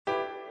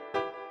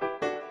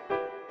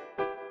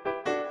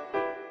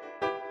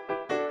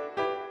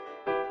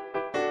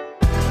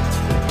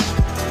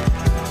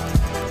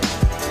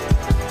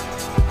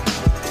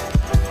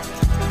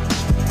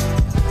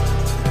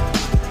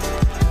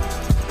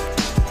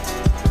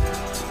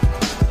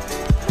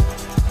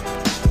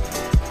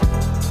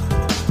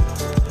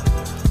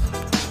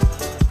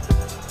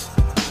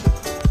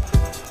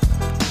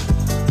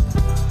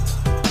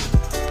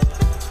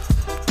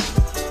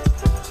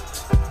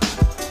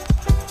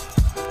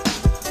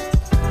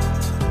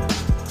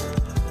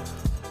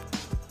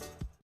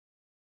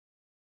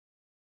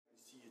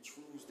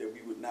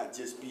not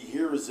just be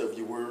hearers of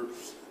your word,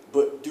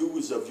 but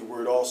doers of your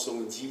word also,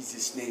 in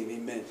Jesus' name,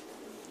 amen.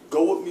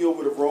 Go with me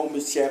over to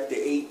Romans chapter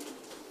 8.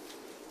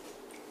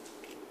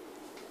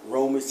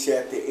 Romans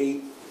chapter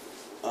 8.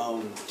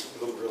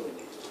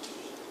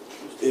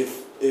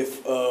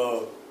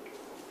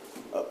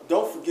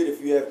 Don't forget,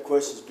 if you have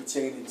questions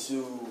pertaining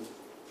to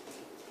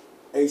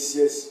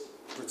ACS,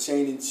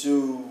 pertaining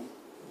to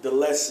the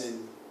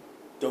lesson,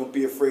 don't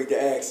be afraid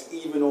to ask,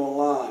 even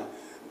online.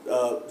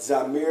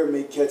 Zamir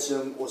may catch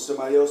them, or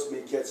somebody else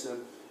may catch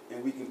them,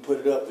 and we can put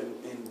it up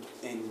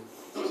and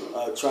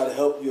try to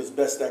help you as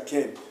best I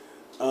can.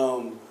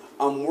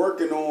 I'm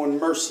working on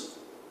mercy,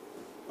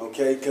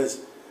 okay?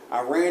 Because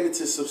I ran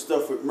into some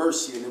stuff with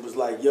mercy, and it was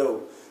like,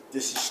 yo,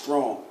 this is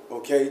strong,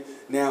 okay?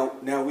 Now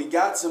we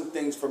got some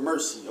things for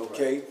mercy,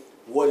 okay? Right.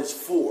 What it's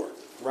for,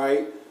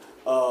 right?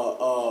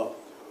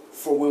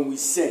 For when we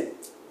sin,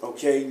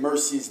 okay?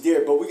 Mercy is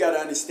there, but we got to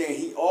understand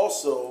he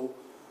also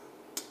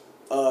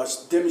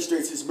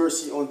demonstrates his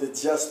mercy on the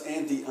just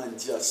and the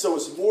unjust. So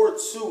it's more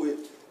to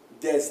it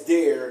that's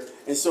there.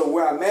 And so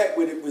where I'm at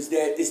with it was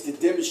that it's to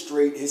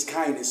demonstrate his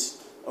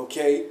kindness,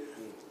 okay?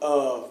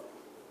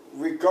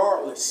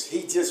 Regardless,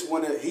 he just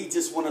wanna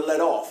let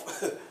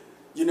off,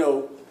 you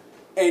know.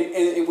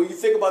 And when you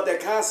think about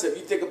that concept,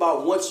 you think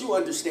about once you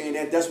understand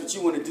that, that's what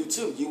you want to do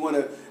too. You want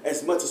to,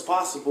 as much as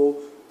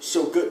possible,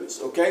 show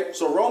goodness. Okay.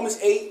 So Romans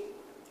 8,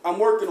 I'm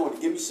working on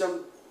it. Give me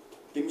some,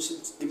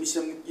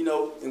 you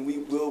know, and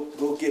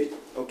we'll get it.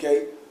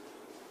 Okay.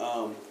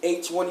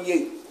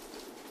 8:28,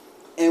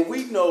 and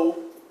we know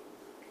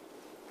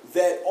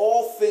that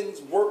all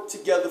things work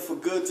together for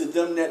good to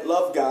them that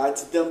love God,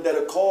 to them that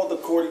are called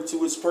according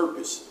to his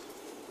purpose.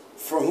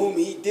 For whom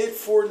he did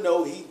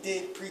foreknow, he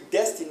did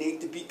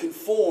predestinate to be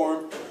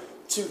conformed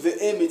to the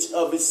image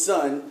of his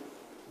Son,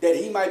 that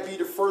he might be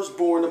the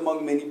firstborn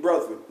among many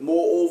brethren.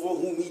 Moreover,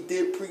 whom he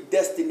did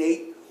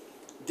predestinate,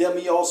 them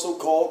he also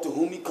called. To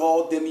whom he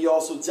called, them he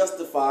also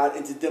justified.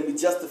 And to them he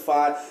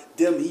justified,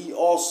 them he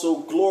also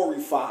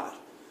glorified.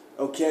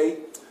 Okay?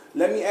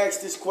 Let me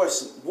ask this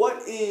question.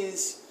 What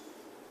is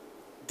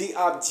the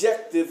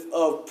objective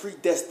of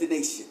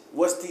predestination?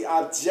 What's the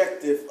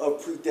objective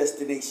of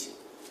predestination?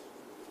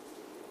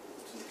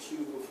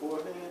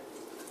 Beforehand?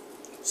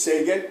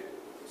 Say again?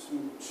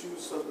 To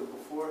choose something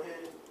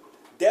beforehand?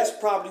 That's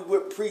probably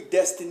what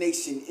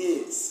predestination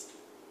is.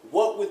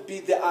 What would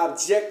be the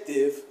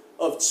objective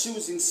of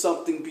choosing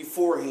something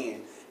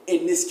beforehand?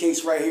 In this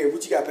case right here.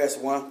 What you got,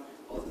 Pastor Juan?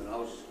 I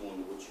was just going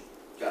to what you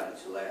got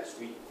into last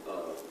week.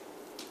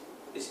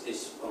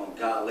 It's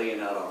God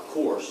laying out our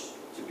course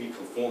to be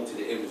conformed to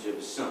the image of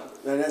his Son.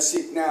 Now that's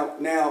it. Now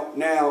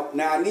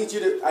I need you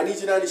to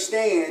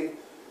understand,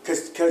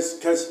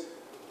 because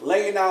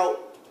laying out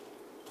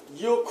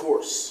your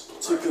course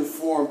to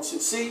conform to,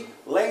 see,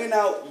 laying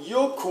out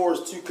your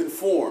course to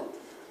conform,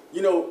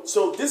 you know.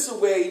 So this is a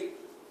way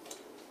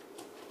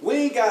we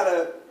ain't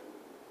gotta,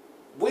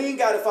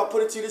 if I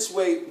put it to you this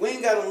way, we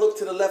ain't gotta look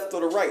to the left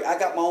or the right. I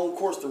got my own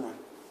course to run.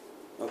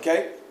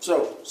 Okay,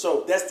 so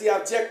that's the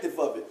objective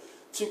of it,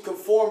 to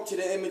conform to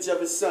the image of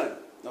his Son.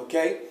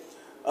 Okay.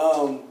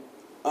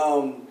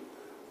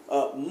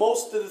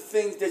 Most of the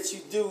things that you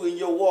do in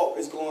your walk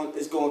is going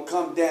to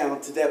come down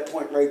to that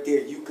point right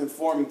there. You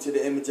conforming to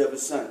the image of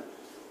his Son.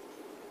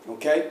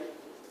 Okay?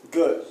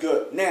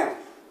 Good. Now,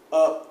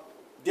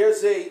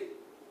 there's a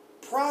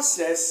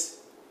process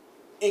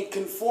in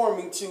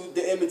conforming to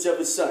the image of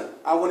his Son.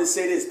 I want to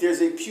say this.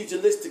 There's a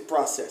pugilistic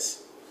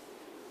process.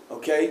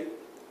 Okay?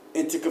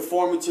 Into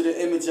conforming to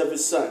the image of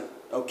his Son.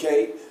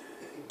 Okay?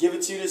 Give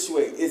it to you this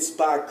way. It's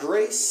by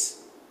grace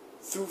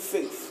through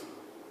faith.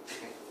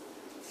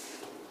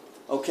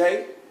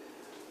 Okay?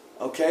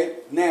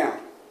 Now,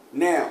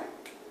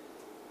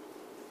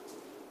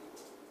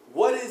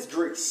 what is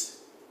grace?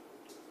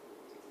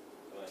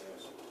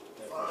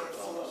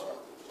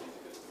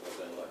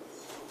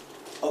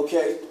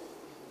 Okay.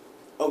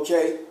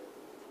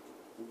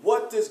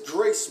 What does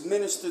grace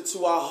minister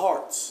to our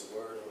hearts? The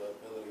word and the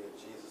ability of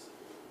Jesus.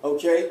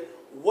 Okay.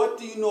 What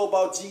do you know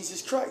about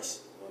Jesus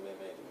Christ?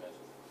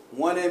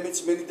 One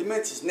image, many dimensions. One image, many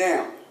dimensions.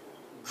 Now,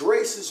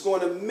 grace is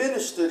going to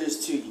minister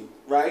this to you,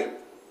 right?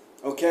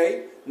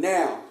 Okay,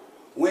 now,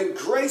 when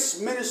grace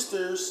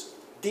ministers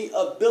the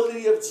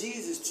ability of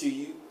Jesus to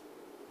you,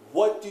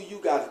 what do you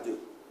got to do?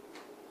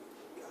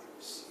 You got to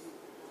receive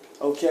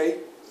it. Okay,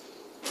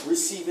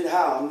 receive it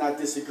how? I'm not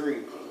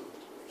disagreeing.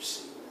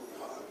 Receive it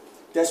hard.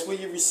 That's where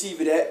you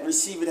receive it at.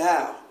 Receive it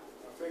how?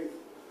 By faith.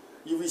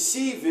 You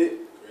receive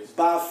it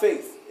by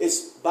faith. It's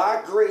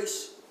by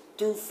grace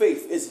through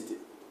faith, isn't it?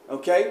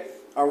 Okay,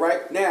 all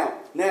right, now,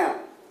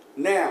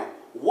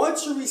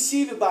 once you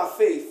receive it by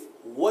faith,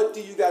 what do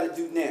you got to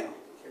do now?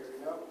 Carry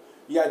it out.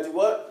 You got to do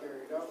what?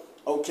 Carry it out.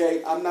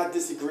 Okay, I'm not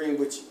disagreeing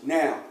with you.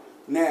 Now,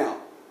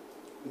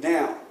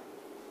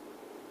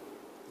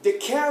 the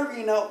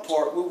carrying out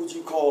part, what would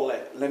you call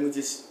that? Let me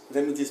just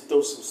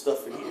throw some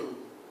stuff in here.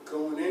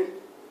 Going in?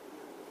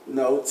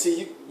 No,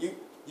 see,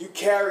 you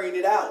carrying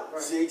it out.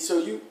 Right. See,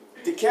 so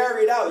to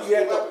carry it out, you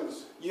had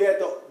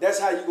to, that's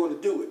how you're going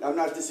to do it. I'm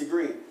not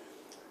disagreeing.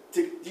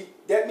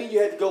 that means you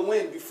had to go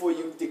in before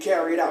you to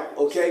carry it out.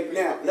 Okay,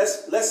 now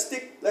let's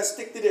stick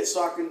to this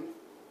so I can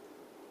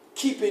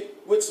keep it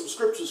with some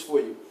scriptures for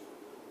you.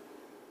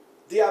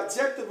 The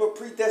objective of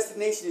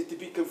predestination is to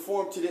be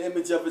conformed to the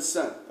image of His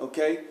Son.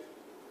 Okay,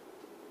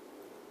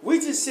 we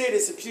just said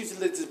it's a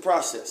pugilistic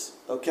process.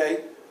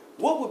 Okay,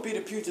 what would be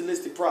the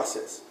pugilistic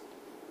process?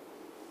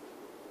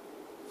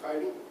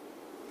 Fighting.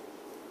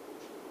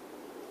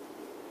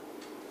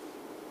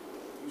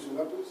 Using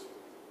weapons.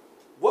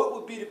 What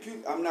would be the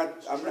I'm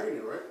not.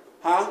 Training, right?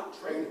 Huh?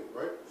 Training,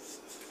 right?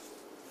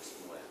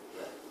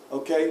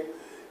 Okay,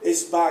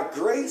 it's by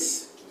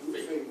grace Through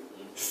faith.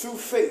 through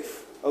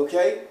faith.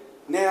 Okay.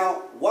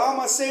 Now, why am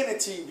I saying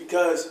it to you?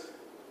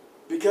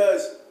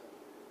 Because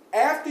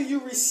after you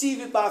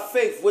receive it by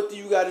faith, what do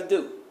you got to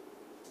do?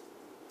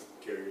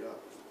 Carry it out.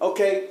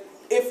 Okay.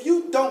 If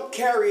you don't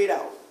carry it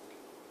out,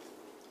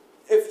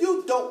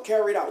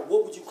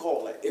 what would you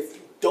call it? If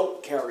you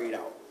don't carry it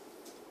out.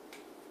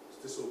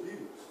 It's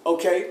disobedience.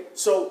 Okay,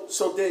 so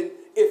then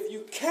if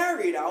you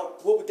carry it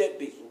out, what would that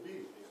be?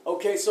 Disobedience.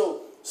 Okay,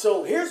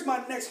 so here's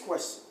my next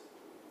question.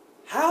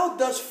 How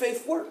does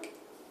faith work?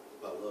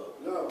 By love.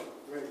 Love.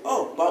 Right.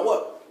 Oh, by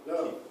what?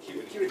 Love.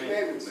 Keep Keep the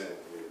commandments. Man,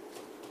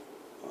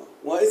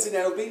 Well, isn't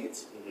that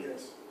obedience?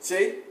 Yes.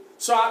 See?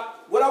 So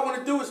what I want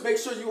to do is make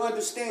sure you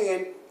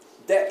understand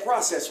that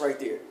process right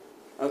there.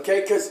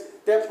 Okay, because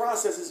that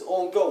process is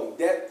ongoing.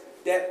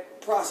 That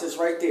process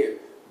right there.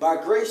 By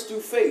grace through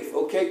faith.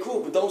 Okay,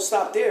 cool, but don't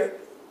stop there.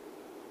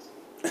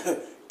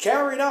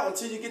 Carry it out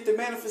until you get the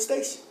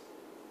manifestation.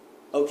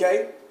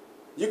 Okay?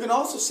 You can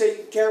also say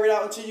you carry it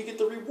out until you get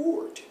the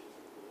reward.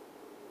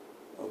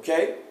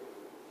 Okay?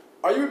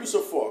 Are you with me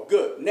so far?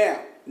 Good.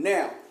 Now,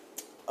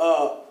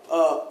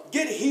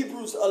 get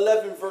Hebrews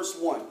 11 verse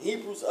 1.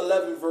 Hebrews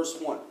 11 verse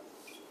 1.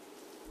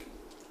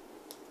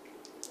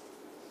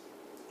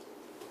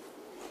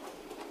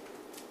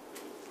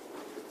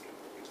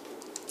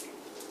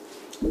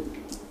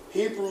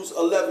 Hebrews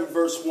 11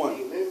 verse 1.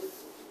 Amen.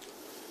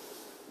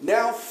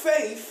 Now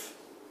faith,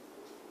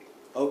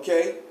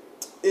 okay,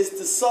 is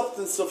the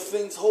substance of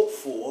things hoped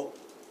for,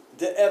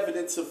 the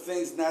evidence of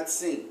things not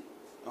seen.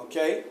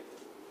 Okay?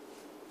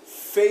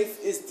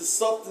 Faith is the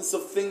substance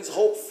of things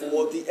hoped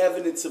for, the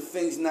evidence of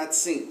things not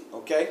seen.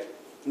 Okay?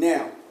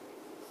 Now,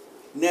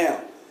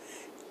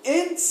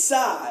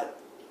 inside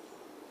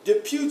the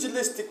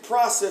pugilistic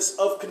process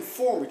of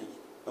conformity,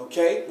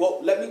 okay? Well,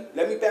 let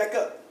me back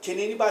up. Can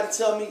anybody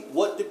tell me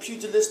what the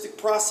pugilistic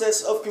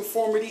process of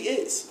conformity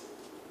is?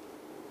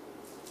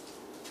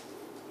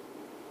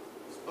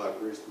 it's by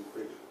grace through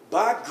faith.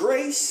 By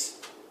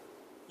grace,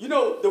 you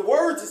know, the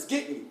words is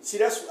getting you. See,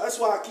 that's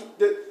why I keep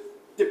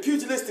the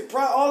pugilistic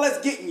process. All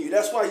that's getting you.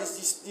 That's why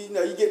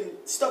you're getting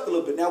stuck a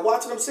little bit. Now,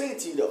 watch what I'm saying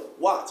to you, though.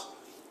 Watch.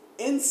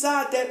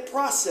 Inside that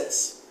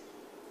process,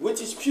 which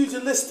is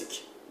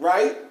pugilistic,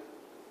 right,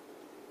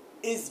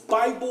 is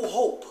Bible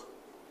hope.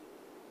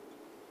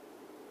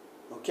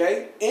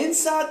 Okay?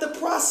 Inside the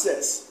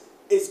process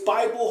is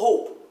Bible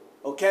hope.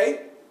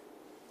 Okay?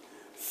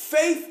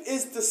 Faith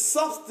is the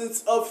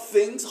substance of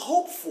things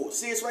hoped for.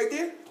 See, it's right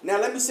there? Now,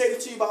 let me say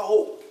it to you about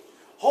hope.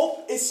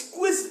 Hope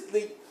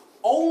exquisitely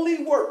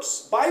only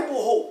works,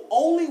 Bible hope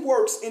only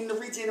works in the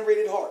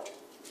regenerated heart.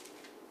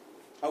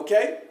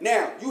 Okay?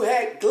 Now, you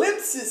had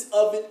glimpses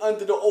of it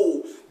under the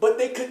old, but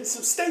they couldn't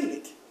sustain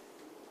it.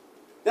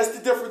 That's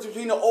the difference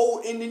between the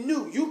old and the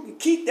new. You can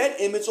keep that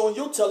image on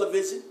your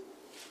television.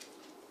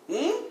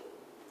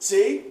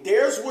 See,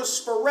 theirs was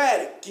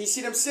sporadic. You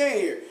see what I'm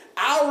saying here?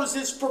 Ours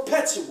is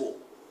perpetual.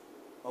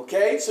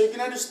 Okay? So you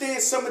can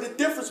understand some of the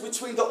difference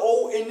between the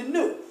old and the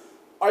new.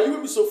 Are you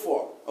with me so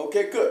far?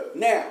 Okay, good.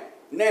 Now,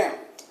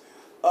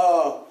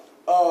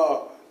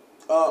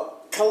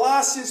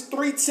 Colossians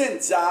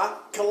 3:10, Zah.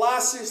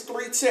 Colossians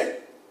 3:10.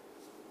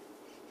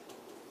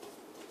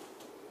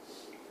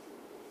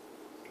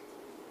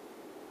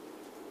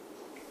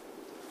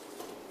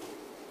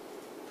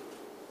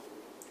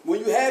 When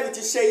you have it,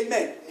 just say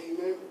amen.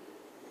 Amen.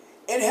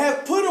 And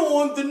have put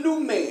on the new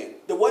man.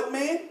 The what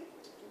man?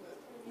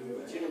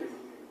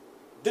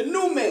 The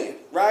new man,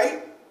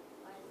 right?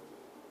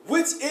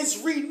 Which is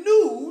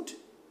renewed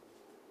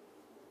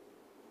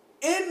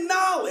in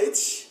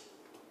knowledge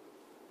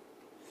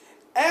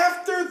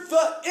after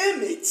the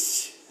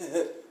image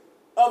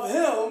of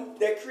him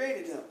that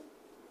created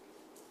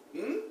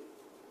him.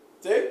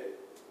 See?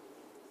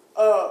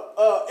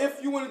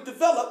 If you want to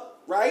develop,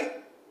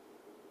 right,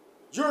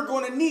 you're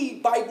going to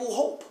need Bible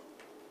hope.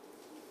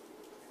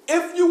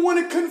 If you want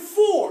to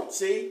conform,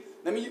 see,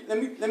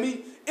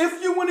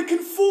 if you want to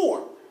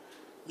conform,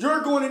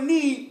 you're going to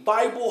need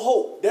Bible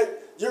hope. That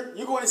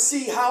you're going to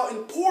see how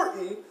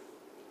important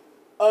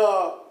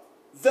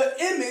the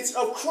image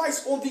of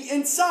Christ on the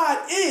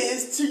inside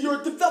is to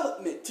your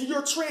development, to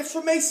your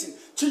transformation,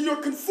 to your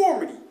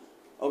conformity.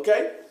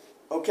 Okay?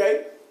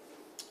 Okay?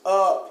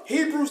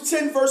 Hebrews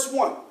 10 verse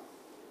 1.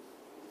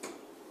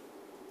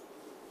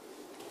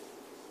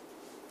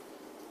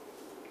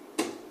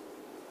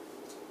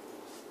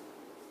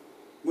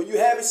 When you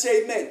have it,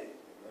 say amen.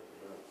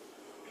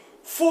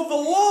 For the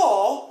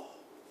law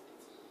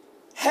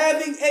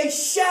having a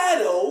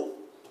shadow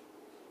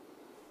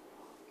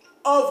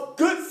of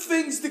good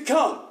things to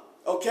come.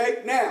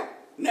 Okay, now,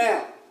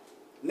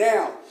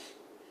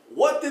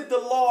 what did the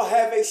law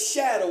have a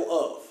shadow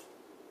of?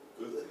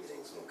 Good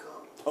things will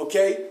come.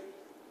 Okay,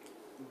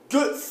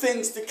 good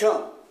things to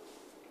come.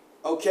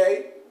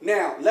 Okay,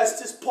 now let's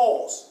just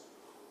pause.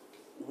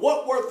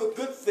 What were the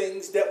good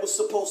things that was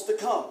supposed to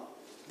come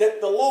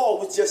that the law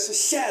was just a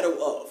shadow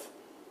of?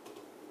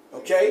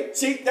 Okay,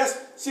 see,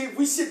 if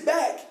we sit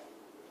back,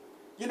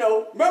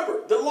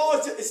 remember the law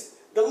is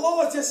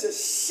just a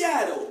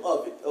shadow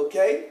of it.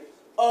 Okay,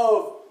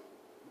 of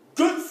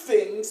good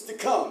things to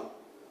come.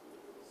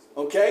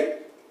 Okay,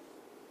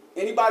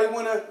 anybody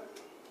want to?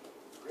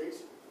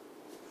 Grace.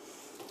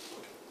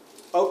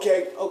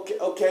 Okay.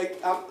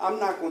 I'm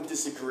not going to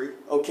disagree.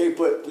 Okay,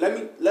 but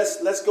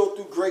let's go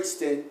through grace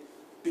then,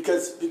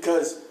 because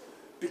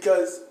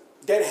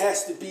that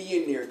has to be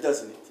in there,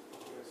 doesn't it?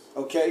 Yes.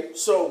 Okay,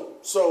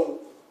 so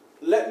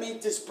let me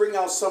just bring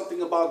out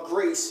something about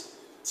grace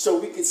so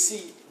we can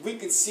see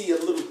a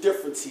little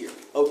difference here.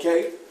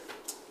 Okay,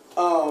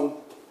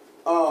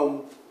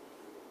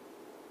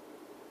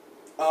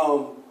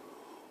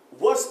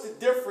 what's the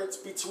difference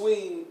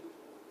between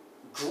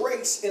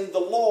grace and the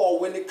law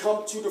when it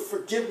comes to the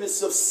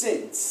forgiveness of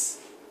sins?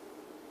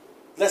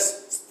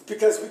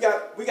 Because we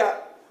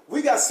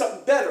got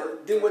something better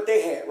than what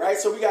they had, right?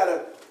 So we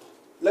gotta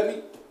We have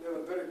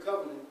a better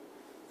covenant,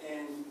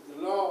 and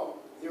the law,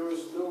 there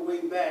was no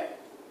way back.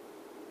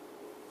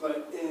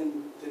 But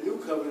in the new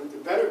covenant, the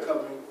better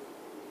covenant,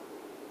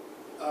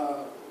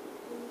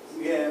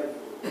 we have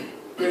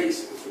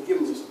grace and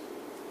forgiveness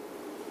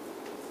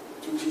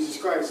through Jesus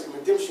Christ, and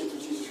redemption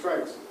through Jesus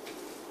Christ.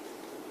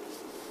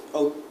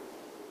 Oh,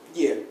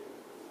 yeah.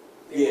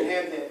 They didn't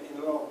have that in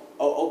the law.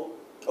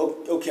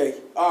 Okay.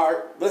 All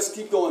right. Let's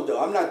keep going, though.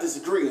 I'm not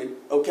disagreeing.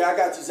 Okay, I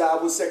got you, Zai.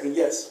 1 second.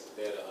 Yes.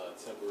 They had a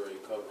temporary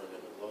covering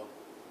in the law.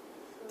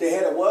 They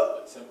had a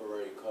what? A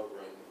temporary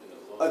covering in the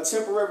law. A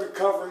temporary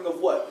covering of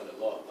what? In the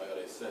law, like how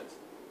they sins.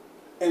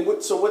 And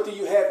what do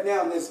you have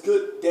now that's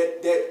good?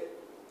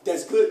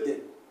 That's good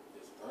then.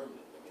 It's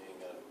permanent. Like they ain't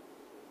got it.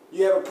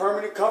 You have a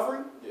permanent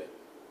covering? Yeah.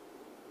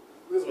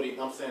 That's what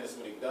I'm saying that's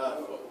what he died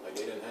for. Like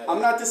they didn't have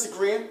I'm not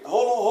disagreeing.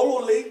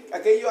 Hold on, Lee. I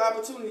gave you an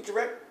opportunity,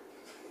 correct?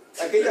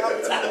 I gave you an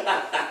opportunity.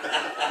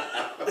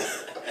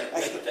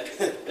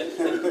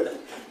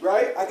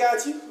 Right? I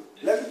got you.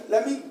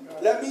 Let me,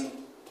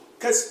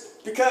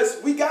 because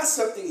we got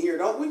something here,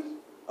 don't we?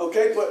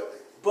 Okay,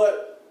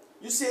 but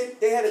you said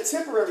they had a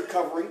temporary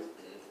covering.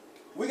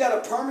 We got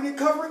a permanent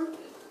covering?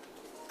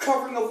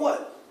 Covering of what?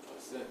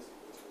 Of sins.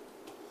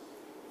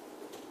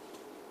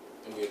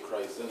 And we had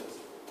Christ in us.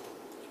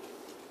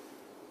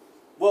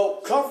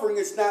 Well, covering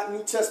is not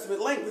New Testament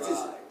language, is it?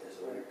 Right, there's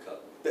already a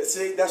couple.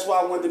 See, that's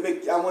why I wanted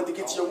to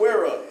get you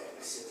aware of.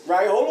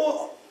 Right? Hold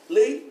on,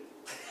 Lee.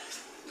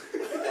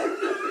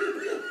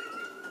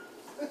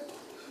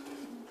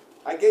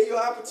 I gave you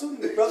an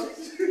opportunity, brother.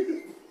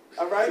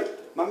 All right?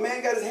 My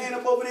man got his hand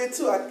up over there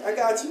too. I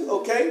got you,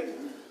 okay?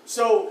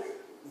 So,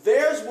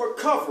 theirs were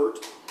covered.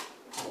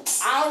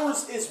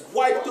 Ours is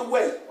wiped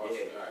away.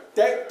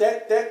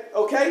 That,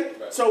 okay?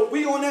 So,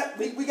 we on that?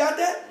 We got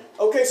that?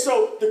 Okay,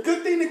 so the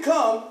good thing to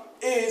come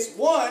is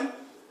one,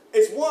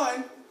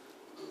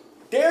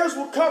 theirs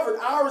were covered,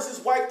 ours is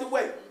wiped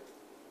away.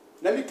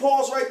 Let me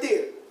pause right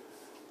there.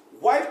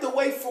 Wiped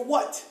away for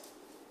what?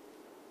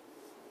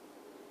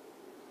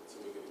 So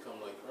we can become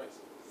like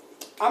Christ.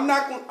 I'm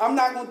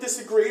not going to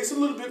disagree. It's a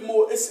little bit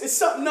more. It's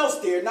something else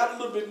there, not a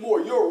little bit more.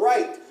 You're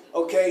right,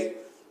 okay?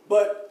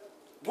 But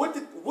what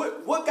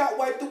got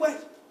wiped away?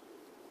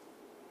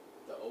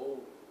 The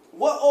old.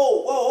 What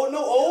old? Whoa,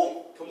 no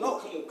old. Come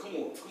on,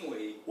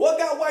 E. What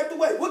got wiped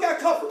away? What got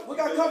covered? What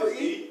got covered,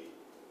 E?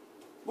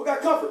 What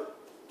got covered?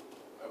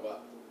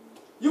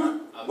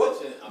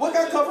 What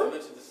got covered? I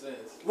mentioned the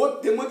sins.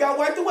 What got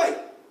wiped away?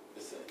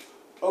 The sins.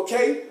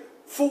 Okay,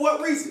 for what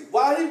reason?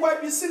 Why did he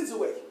wipe your sins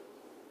away?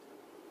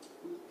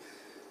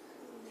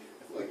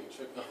 I feel like you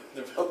tripped on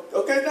the.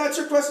 Okay, now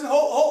your question.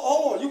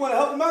 Hold on. You want to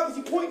help him out? Because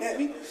you pointing at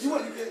me. So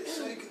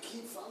you can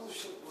keep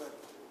fellowship with.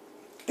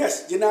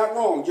 You're not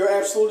wrong. You're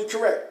absolutely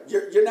correct.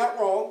 You're not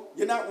wrong.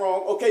 You're not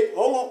wrong. Okay,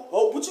 hold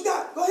on. What you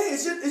got? Go ahead.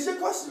 It's your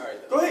question. All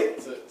right, go ahead.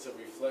 To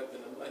reflect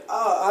in the light.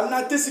 I'm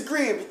not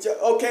disagreeing. But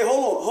okay,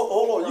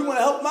 hold on. You want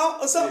to help him out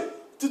or something? Yeah.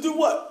 To do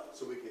what?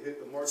 So we can hit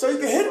the mark. So you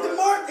can hit the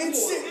mark and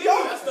sit. Yo.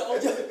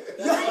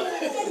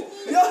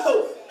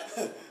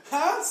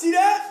 Huh? See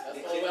that?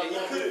 He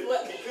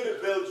could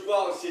have bailed you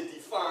out and said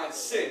define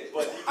sin,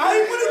 but I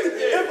ain't gonna.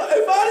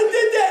 If I'd have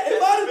did that,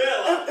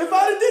 if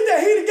I'd have did that,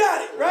 he'd have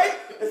got it, right?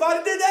 If I'd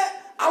have did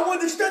that, I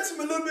wanted to stretch him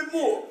a little bit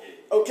more.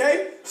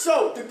 Okay?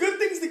 So the good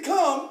things to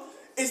come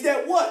is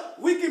that what?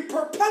 We can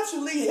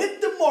perpetually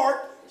hit the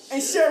mark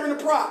and share in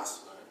the prize.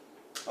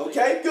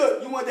 Okay,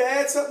 good. You wanted to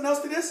add something else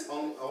to this? I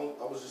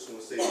was just going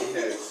to say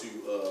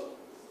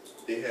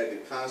they had to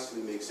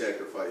constantly make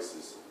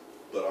sacrifices,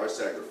 but our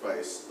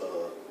sacrifice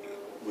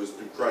was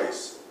through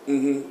Christ,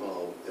 and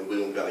we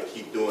don't got to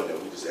keep doing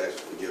that. We just ask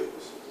for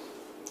forgiveness.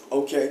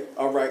 Okay,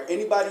 all right.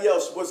 Anybody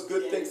else? What's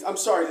good things? I'm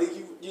sorry,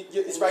 Lee.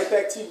 It's right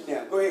back to you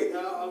now. Go ahead.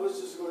 Now, I was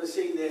just going to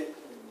say that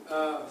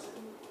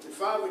the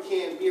Father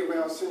can't be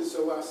around sin,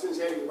 so our sins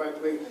had to get wiped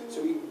away.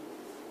 So we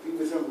be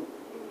with Him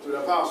through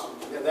the apostle.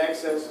 We have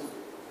access.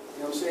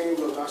 You know what I'm saying?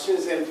 But our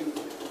sins had to be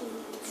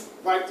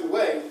wiped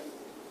away,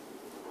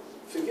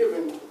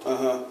 forgiven.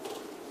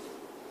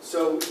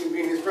 So we can be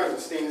in His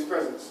presence, stay in His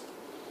presence.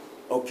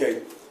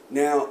 Okay.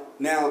 Now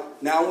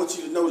I want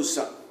you to notice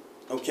something.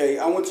 Okay,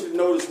 I want you to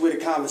notice where the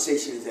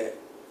conversation is at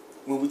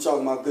when we're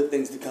talking about good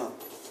things to come.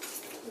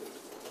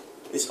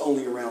 It's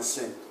only around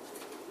sin.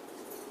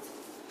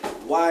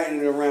 Why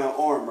ain't it around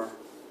armor?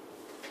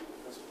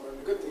 That's part of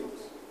the good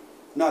things.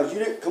 No, you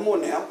didn't. Come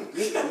on now.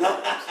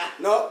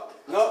 No.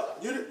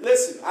 You didn't,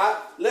 listen. I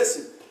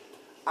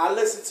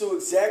listened to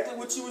exactly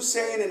what you were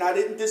saying, and I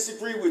didn't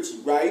disagree with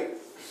you, right?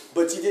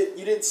 But you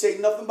didn't say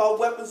nothing about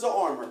weapons or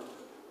armor.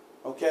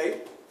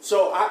 Okay,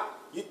 so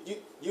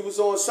you was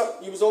on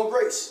something. You was on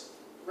grace.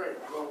 Right.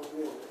 Well,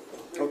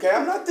 yeah. Okay,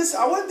 I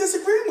wasn't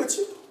disagreeing with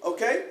you.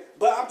 Okay,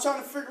 but I'm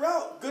trying to figure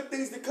out good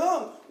things to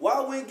come.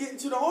 Why we ain't getting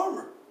to the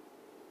armor?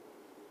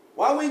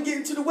 Why we ain't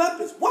getting to the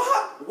weapons?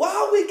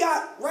 Why we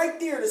got right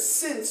there to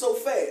sin so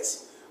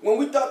fast when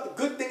we thought the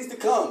good things to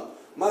come?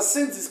 My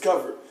sins is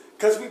covered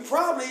because we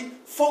probably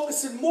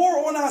focusing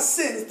more on our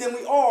sins than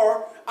we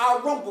are our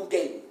rumble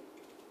game.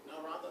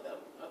 No, Ron, I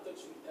thought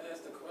you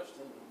asked a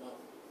question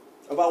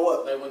About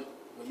what? like when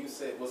you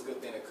said what's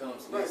good thing that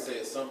comes, you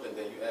said something,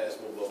 then you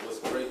asked, well, what was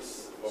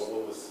grace, or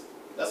what was?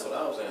 That's what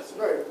I was answering.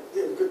 Right.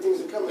 Yeah, the good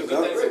things are coming. The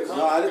good things that come.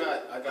 No,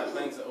 I got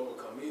things to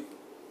overcome evil.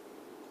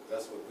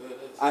 That's what good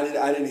is.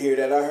 I didn't hear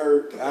that. I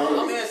heard.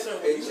 I'm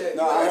answering. Hey, check.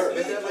 No, I heard.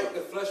 Is that like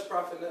the flesh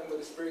profit nothing but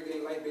the spirit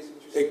getting life? Basically,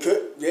 what you It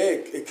could.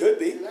 Yeah, it could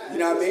be. You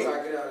know what I mean? That's what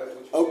I get out of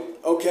what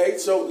you said. Okay,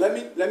 so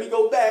let me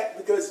go back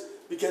because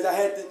I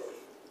had to,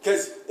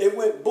 because it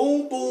went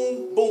boom,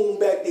 boom, boom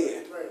back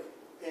there. Right.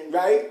 And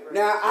Right?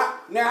 Now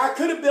I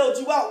could have bailed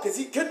you out because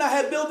he couldn't I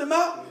have bailed him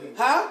out?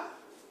 Huh?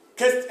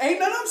 Because ain't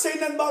none of them saying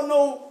nothing about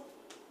no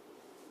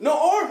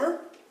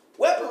armor,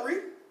 weaponry.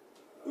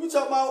 We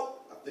talking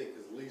about. I think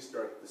because Lee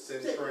started the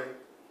sin train,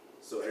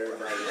 so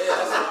everybody.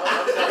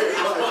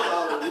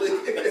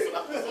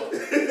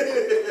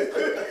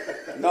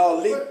 No,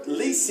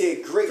 Lee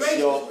said grace,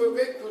 y'all.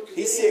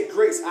 He said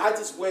grace. I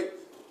just went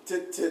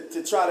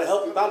to try to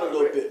help him out a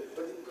little bit.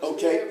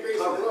 Okay.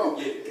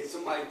 Yeah,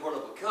 somebody brought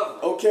up a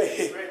cover.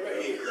 Okay.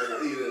 He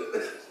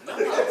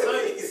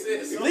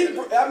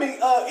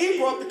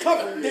brought the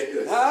cover,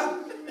 didn't he? Huh?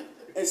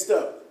 And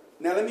stuff.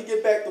 Now let me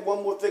get back to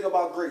one more thing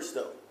about grace,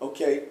 though.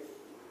 Okay.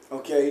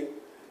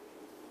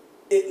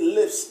 It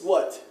lifts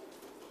what?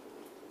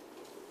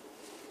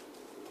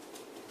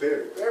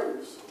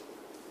 barriers.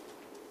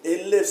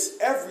 It lifts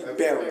every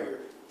barrier.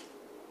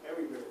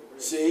 Every barrier.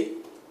 See?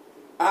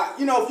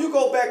 If you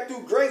go back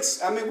through grace,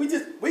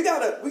 we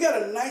got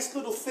a nice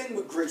little thing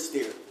with grace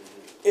there.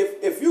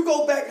 If you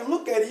go back and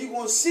look at it, you're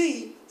gonna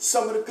see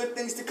some of the good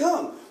things to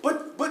come.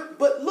 But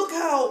look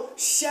how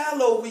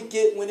shallow we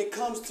get when it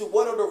comes to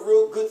what are the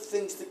real good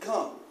things to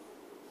come.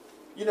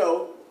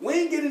 We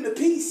ain't getting to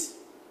peace.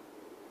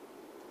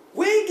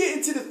 We ain't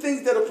getting to the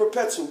things that are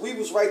perpetual. We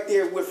was right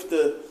there with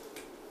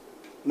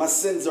my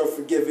sins are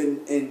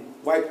forgiven and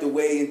wiped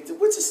away, and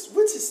which is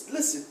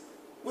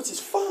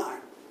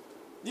fine.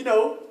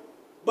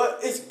 But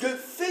it's good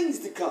things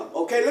to come.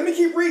 Okay, let me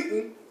keep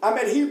reading. I'm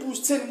at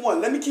Hebrews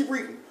 10:1. Let me keep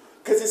reading.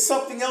 Because there's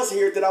something else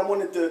here that I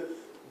wanted to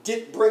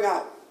bring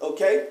out.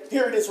 Okay?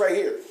 Here it is right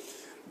here.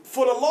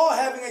 For the law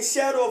having a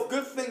shadow of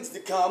good things to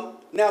come.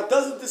 Now,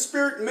 doesn't the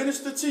Spirit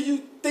minister to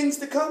you things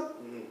to come?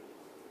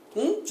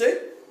 See?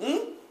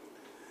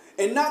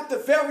 And not the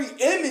very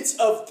image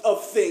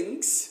of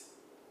things,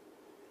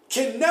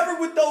 can never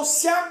with those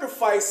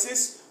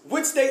sacrifices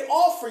which they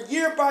offer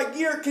year by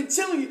year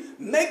continually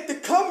make the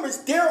comers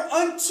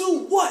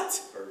thereunto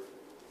what?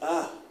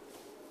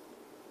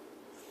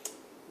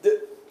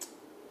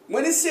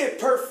 When it said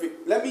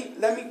perfect, let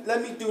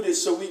me do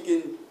this so we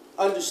can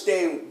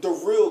understand the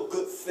real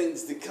good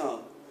things to come.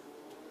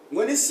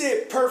 When it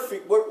said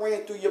perfect, what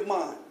ran through your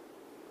mind?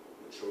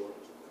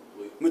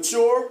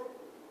 Mature,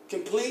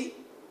 complete,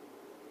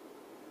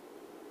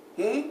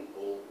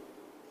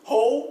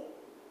 whole.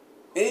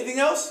 Anything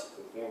else?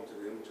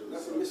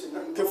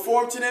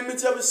 Conform to the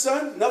image of His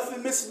Son.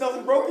 Nothing missing,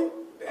 nothing broken.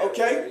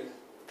 Okay.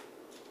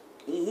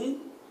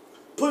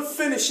 Put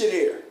finisher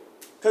there.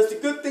 Because the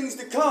good things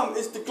to come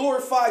is to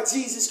glorify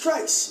Jesus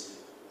Christ.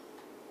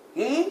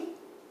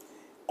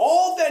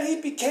 All that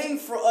He became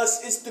for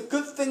us is the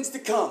good things to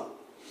come.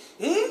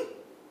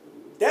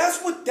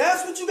 That's what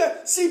you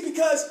got. See,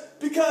 because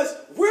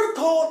we're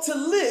called to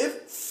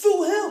live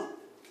through Him.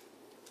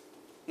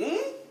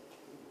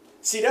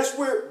 See, that's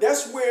where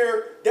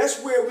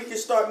we can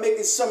start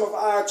making some of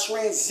our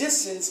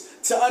transitions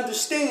to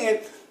understand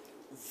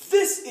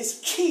this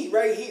is key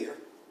right here.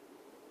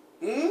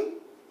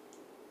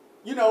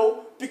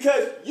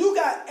 Because you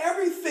got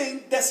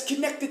everything that's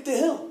connected to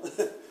Him.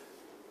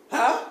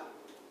 Huh?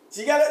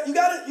 So you gotta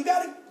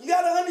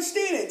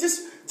understand it.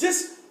 Just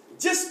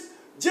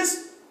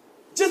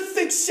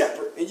good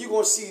shepherd. And you're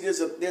going to see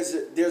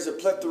there's a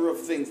plethora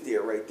of things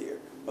there right there.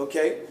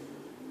 Okay?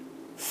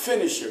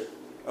 Finisher.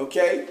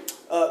 Okay?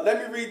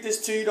 Let me read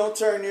this to you. Don't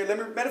turn there.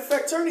 Matter of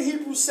fact, turn to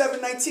Hebrews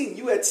 7:19.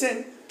 You had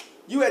 10.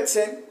 You had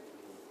 10.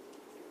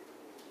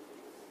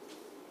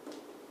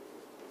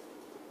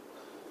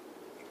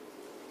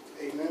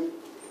 Amen.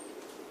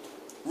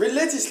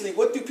 Religiously,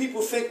 what do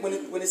people think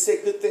when it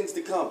say good things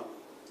to come?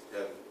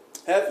 Heaven.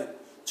 Heaven.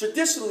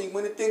 Traditionally,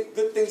 when it think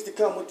good things to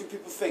come, what do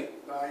people think?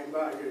 By and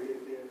by, yeah.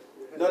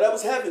 No, that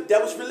was heaven.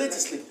 That was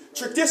religiously.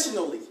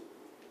 Traditionally.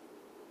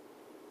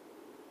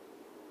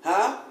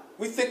 Huh?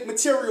 We think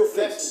material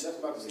things. That's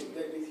about to say.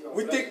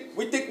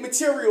 We think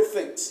material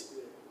things.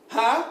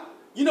 Huh?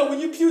 You know, when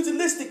you're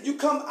pugilistic, you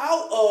come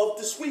out of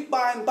the sweet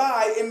by and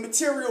by in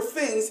material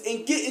things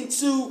and get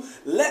into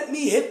let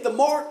me hit the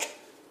mark.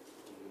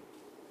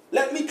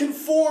 Let me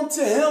conform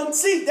to him.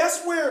 See,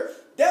 that's where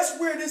your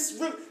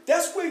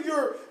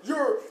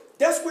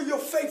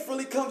faith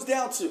really comes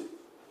down to.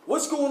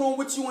 What's going on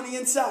with you on the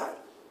inside?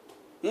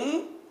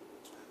 I'm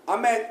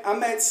at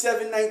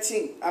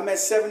 7:19. I'm at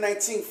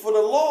 7:19. For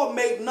the law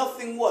made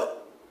nothing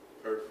what?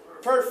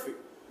 Perfect. Perfect.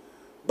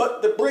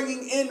 But the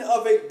bringing in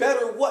of a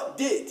better what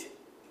did?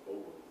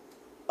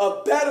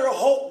 A better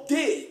hope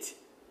did.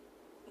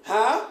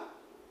 Huh?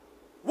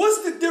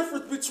 What's the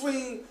difference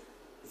between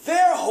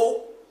their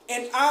hope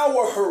and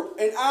our hope?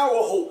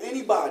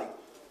 Anybody?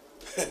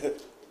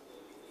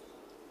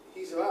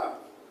 He's alive.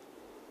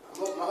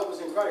 My hope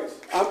is in Christ.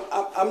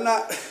 I'm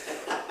not.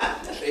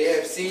 They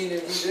have seen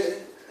and we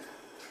didn't.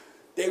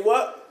 They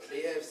what?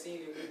 They have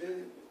seen and we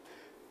didn't.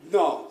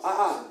 No.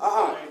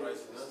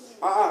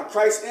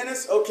 Christ in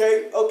us.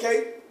 Okay.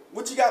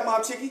 What you got,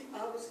 Mom Chicky?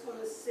 I was going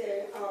to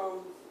say,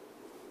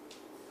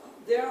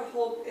 their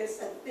hope is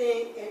a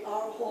thing and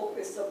our hope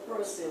is a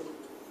person.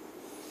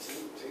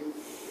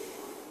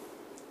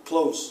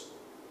 Close.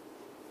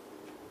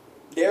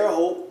 Their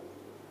hope.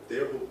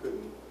 Their hope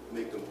couldn't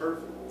make them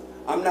perfect.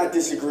 I'm not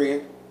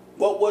disagreeing.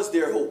 What was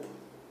their hope?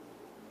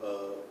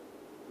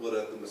 Well,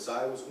 that the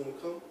Messiah was going to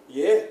come.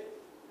 Yeah.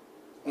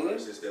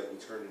 It's just that we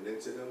turn it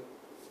into him.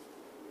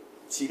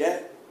 See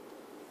that?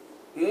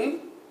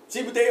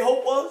 See what their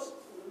hope was?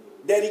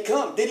 That he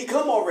come. Did he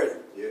come already?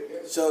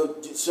 Yeah. So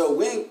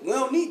we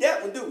don't need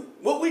that one, do we?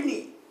 What we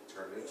need?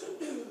 Turn into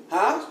him.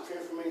 Huh?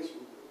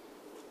 Transformation.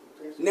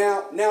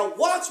 Now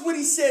watch what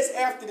he says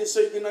after this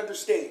so you can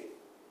understand.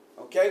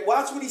 Okay?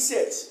 Watch what he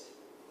says.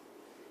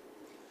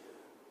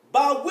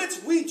 By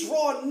which we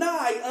draw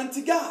nigh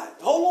unto God.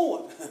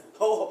 Hold on.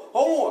 Hold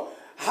on.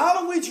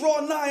 How do we draw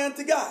nigh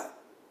unto God?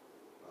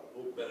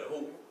 Better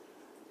hope.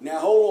 Now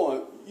hold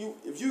on.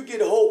 If you get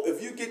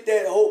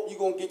that hope, you're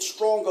gonna get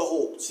stronger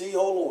hope. See,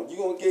 hold on.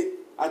 You're gonna get,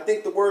 I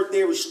think the word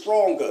there is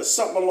stronger,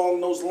 something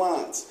along those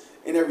lines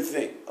and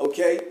everything.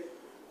 Okay?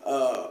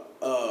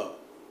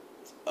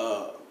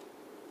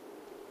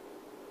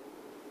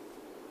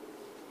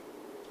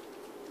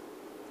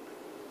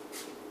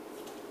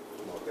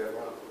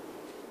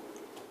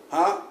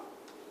 Huh?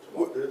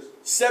 About this?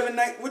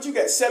 7:19. What you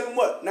got? 7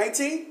 what?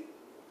 19?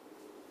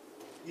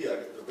 Yeah,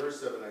 the verse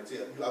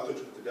 7:19. I thought you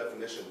put the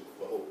definition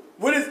for hope.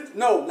 What is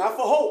no, not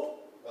for hope.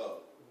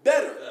 Oh.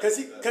 Better.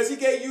 Because he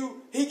gave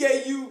you A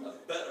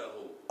better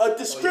hope. a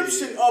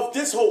description of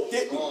this hope,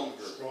 didn't he?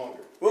 Stronger.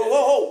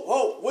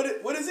 Whoa.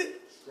 What is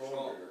it?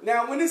 Stronger.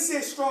 Now when it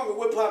says stronger,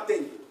 what popped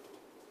in you?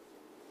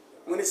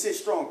 When it says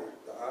stronger.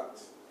 The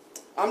ox.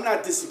 I'm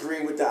not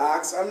disagreeing with the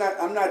ox. I'm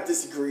not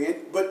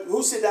disagreeing. But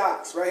who said the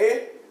ox? Right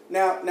here?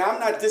 Now I'm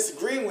not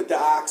disagreeing with the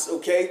ox,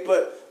 okay?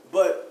 But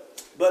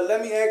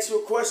let me ask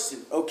you a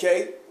question,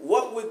 okay?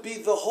 What would be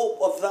the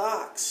hope of the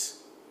ox?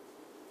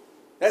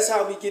 That's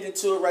how we get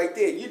into it right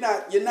there.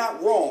 You're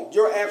not wrong.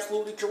 You're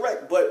absolutely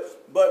correct.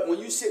 But when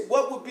you say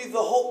what would be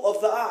the hope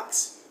of the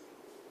ox?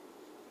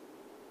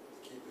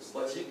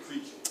 Much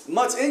increase.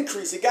 Much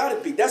increase. It gotta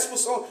be. That's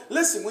what's on.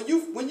 Listen, when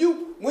you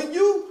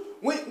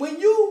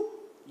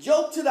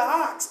yoke to the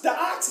ox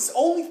is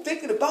only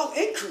thinking about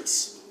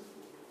increase.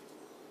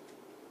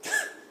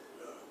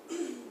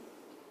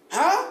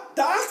 Huh?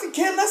 The ox can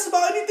care less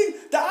about anything.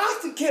 The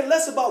ox can care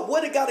less about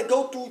what it got to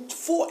go through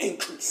for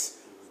increase.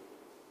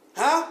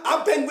 Huh?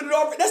 I've been with it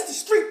already. That's the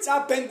streets.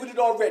 I've been with it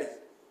already.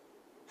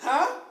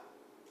 Huh?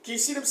 Can you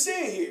see what I'm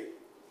saying here?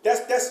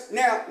 That's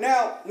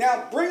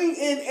now bringing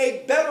in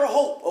a better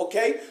hope,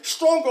 okay?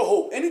 Stronger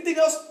hope. Anything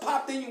else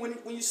popped in you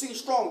when you see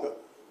stronger?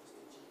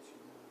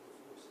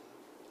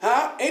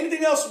 Huh?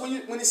 Anything else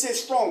when it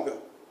says stronger?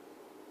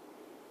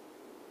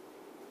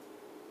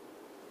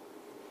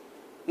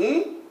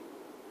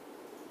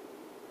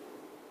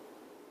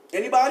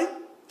 Anybody?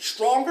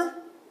 Stronger?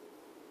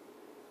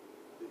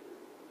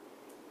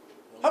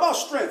 How about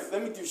strength?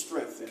 Let me do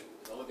strength then.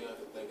 The only thing I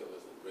can think of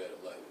is the bread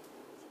of life.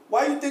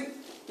 Why you think?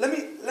 Let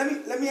me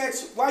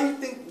ask you. Why you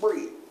think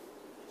bread?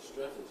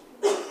 Strength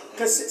is.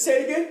 Cause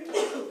say it again.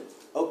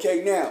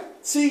 Okay, now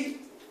see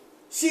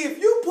if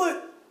you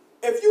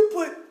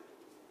put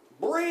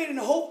bread and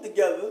hope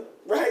together,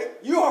 right?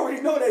 You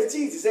already know that's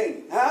Jesus,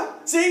 ain't it?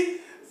 Huh?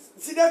 See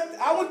that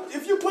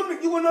if you put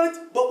it, you wouldn't know it.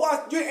 But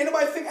why? Ain't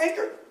nobody think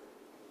anchor?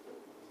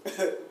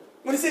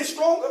 When he said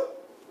stronger?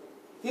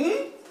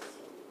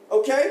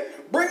 Okay?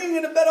 Bringing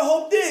in a better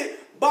hope did,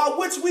 by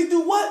which we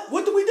do what?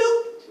 What do we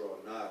do?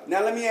 Draw nigh.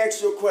 Now let me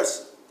ask you a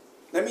question.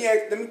 Let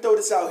me throw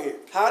this out here.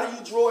 How do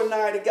you draw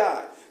nigh to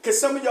God? Because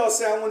some of y'all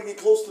say, I want to get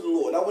close to the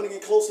Lord. I want to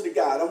get closer to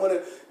God.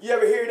 You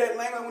ever hear that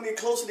language? I want to get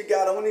closer to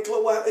God. I want to get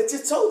close. Well, it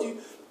just told you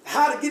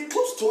how to get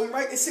close to him,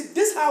 right? It said,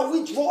 this is how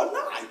we draw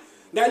nigh.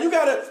 Now you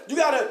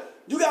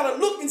gotta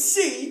look and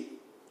see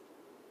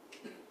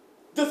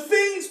the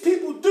things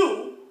people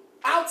do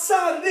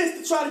outside of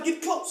this to try to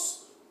get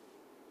close.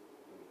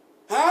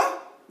 Huh?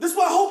 This is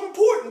why hope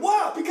important.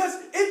 Why? Because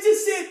it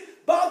just said,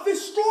 by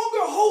this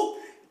stronger hope,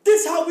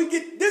 this how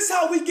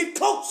we get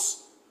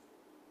close.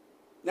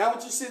 Now I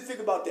want you to sit and think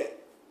about that.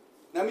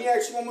 Now let me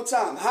ask you one more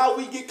time. How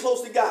we get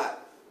close to God?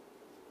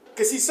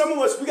 Because see, some of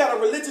us, we got a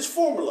religious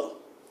formula.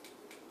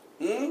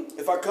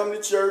 If I come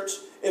to church,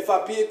 if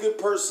I be a good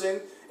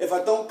person, if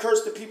I don't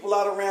curse the people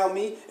out around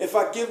me, if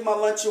I give my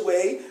lunch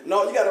away.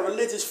 No, you got a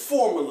religious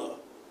formula.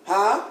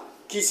 Huh?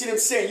 Can you see what I'm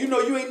saying? You know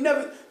you ain't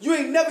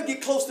never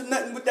get close to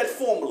nothing with that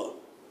formula.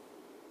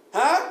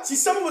 Huh? See,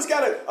 some of us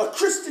got a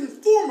Christian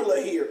formula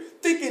here,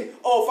 thinking,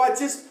 oh,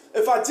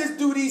 if I just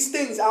do these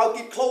things, I'll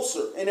get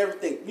closer and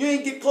everything. You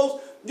ain't get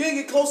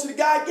closer to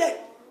God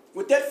yet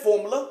with that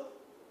formula.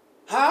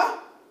 Huh?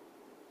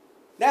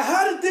 Now,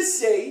 how did this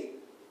say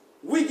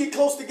we get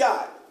close to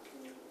God?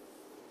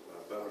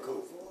 By better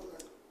hope.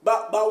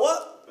 By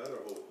what? Better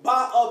hope.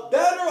 By a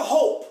better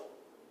hope.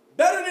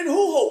 Better than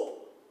who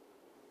hope?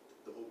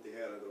 The hope they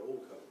had under the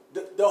old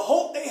covenant. The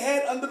hope they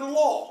had under the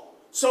law.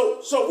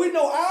 So we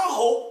know our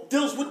hope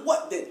deals with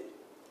what then?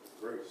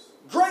 Grace.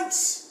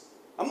 Grace.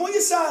 I'm on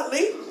your side,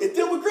 Lee. It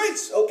deals with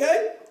grace,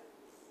 okay?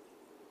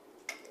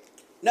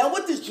 Now,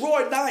 what does draw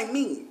nigh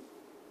mean?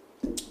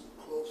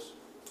 Close.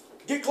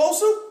 Get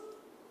closer?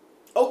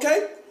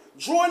 Okay.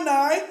 Draw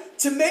nigh,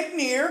 to make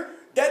near.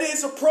 That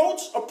is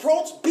approach,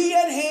 be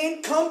at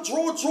hand, come,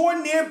 draw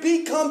near,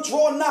 be, come,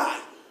 draw nigh.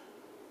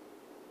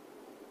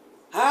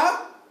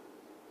 Huh?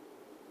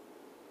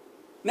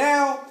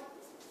 Now,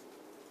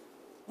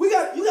 you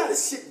got to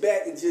sit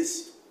back and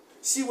just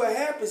see what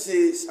happens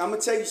is, I'm going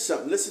to tell you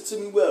something. Listen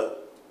to me well.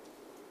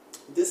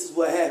 This is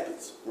what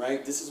happens,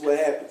 right? This is what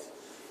happens,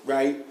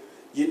 right?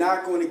 You're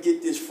not going to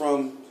get this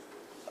from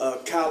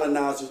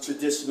colonizer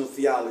traditional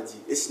theology.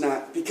 It's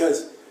not,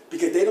 because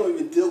they don't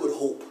even deal with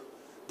hope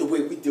the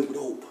way we deal with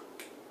hope.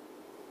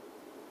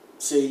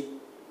 See?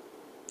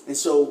 And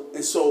so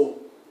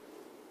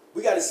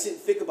we got to sit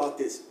and think about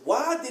this.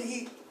 Why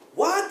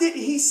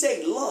didn't he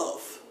say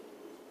love?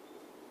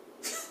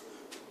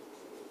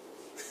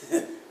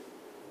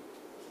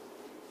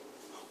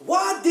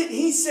 Why didn't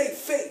he say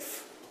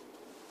faith?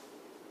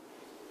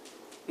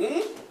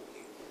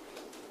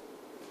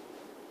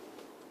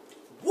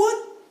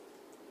 What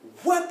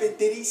weapon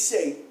did he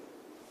say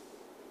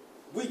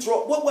we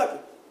draw? What weapon?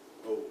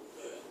 Hope.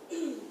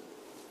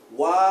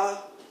 Why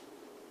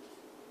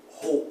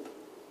hope?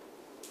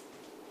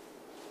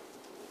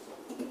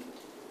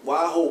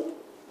 Why hope?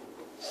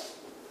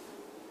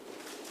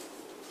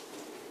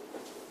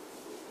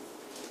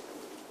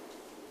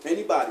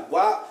 Anybody?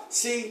 Why?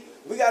 See,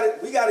 we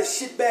gotta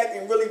sit back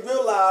and really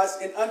realize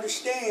and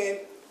understand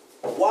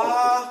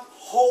why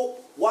hope.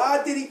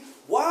 Why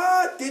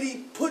did he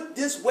put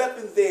this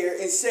weapon there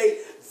and say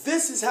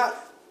this is how?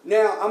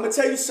 Now I'm gonna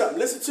tell you something.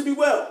 Listen to me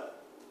well.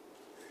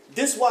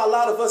 This is why a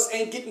lot of us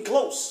ain't getting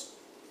close.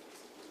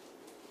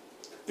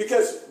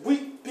 Because of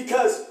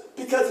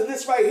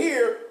this right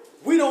here,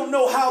 we don't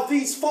know how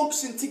these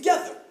function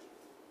together.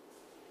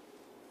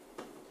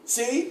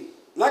 See,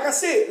 like I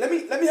said, let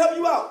me help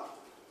you out.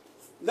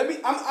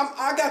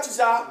 I got you,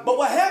 Zah. But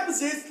what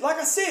happens is, like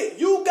I said,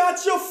 you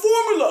got your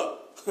formula.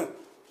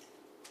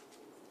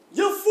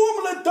 Your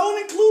formula don't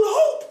include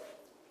hope.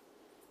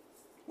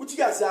 What you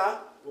got, Zah?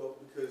 Well,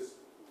 because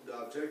the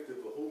objective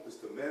of hope is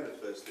to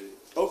manifest it.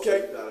 Okay.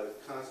 So you gotta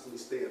constantly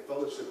stay in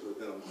fellowship with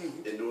them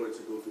in order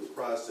to go through the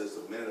process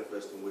of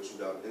manifesting what you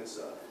got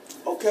inside.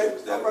 Okay, So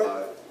is that all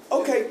right.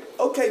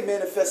 Okay,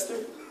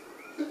 manifester.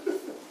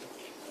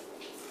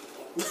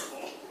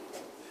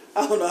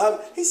 I don't know how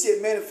he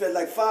said manifest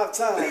like 5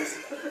 times.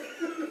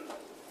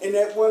 And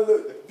that one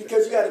look,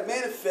 because you got to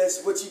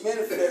manifest what you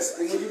manifest,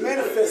 and when you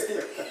manifest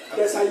it,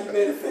 that's how you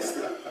manifest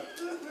it.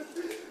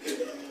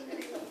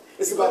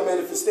 It's about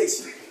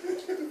manifestation.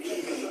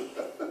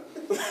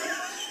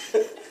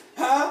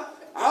 Huh?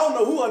 I don't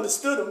know who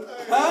understood him.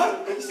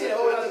 Huh? He said a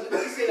whole lot of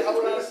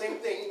the same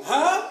thing.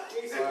 Huh?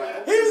 He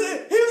said, He was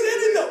in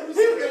it though. He was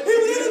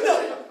in it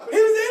though. He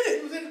was in it.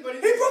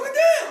 He broke it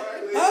down.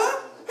 Huh?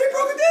 He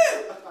broke it down.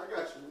 I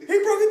got you. He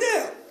broke it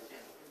down.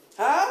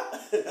 Huh?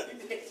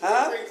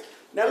 Huh?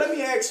 Now let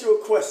me ask you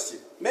a question.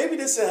 Maybe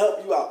this will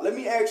help you out. Let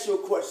me ask you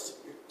a question.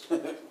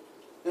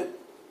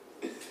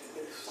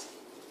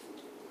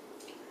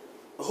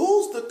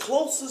 Who's the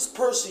closest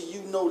person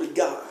you know to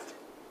God?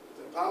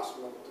 the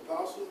apostle. The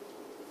apostle?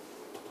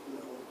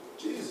 No.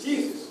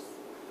 Jesus.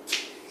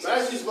 But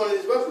that's just one of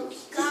his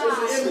weapons.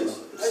 That's an image.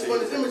 That's one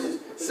of his images.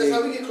 That's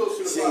how we get close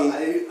to the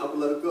See, I'm gonna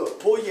let it go.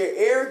 pull your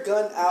air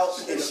gun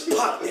out and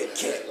pop that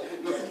cat.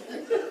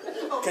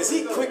 Because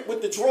he quick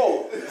with the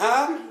draw.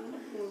 Huh?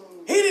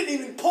 He didn't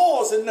even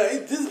pause and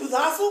this was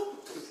hostile?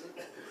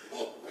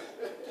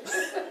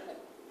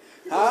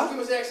 Huh? Give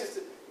us access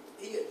to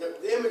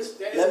the image.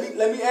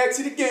 Let me ask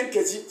it again,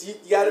 because you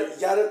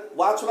gotta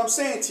watch what I'm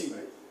saying to you.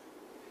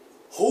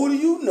 Who do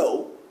you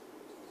know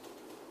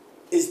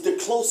is the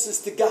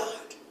closest to God?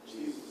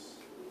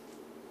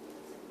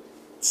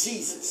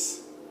 Jesus.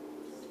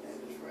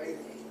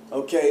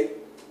 Okay,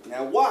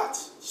 now watch.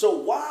 So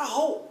why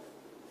hope?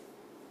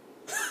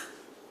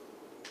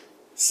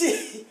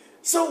 see,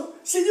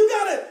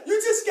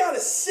 you just gotta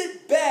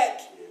sit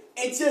back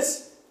and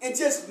just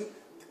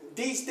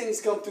these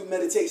things come through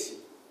meditation.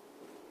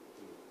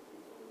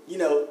 You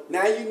know,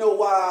 now you know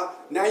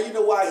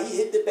why he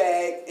hit the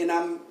bag and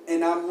I'm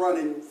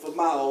running for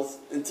miles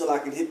until I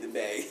can hit the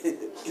bag.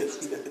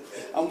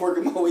 I'm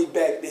working my way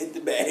back to hit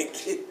the bag.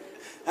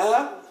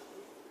 Huh?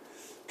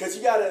 Because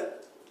you gotta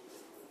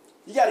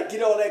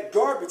get all that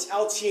garbage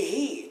out your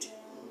head.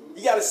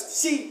 You gotta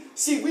see,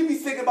 we be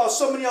thinking about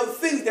so many other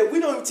things that we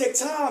don't even take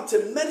time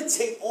to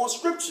meditate on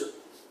Scripture.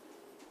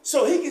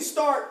 So he can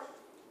start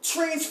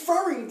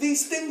transferring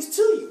these things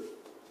to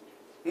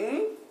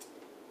you.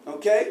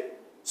 Okay?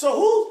 So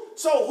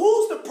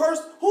who's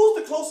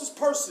the closest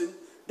person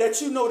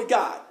that you know to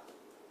God?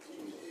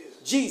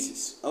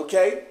 Jesus.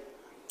 Okay?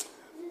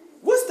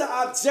 What's the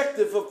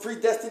objective of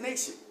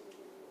predestination?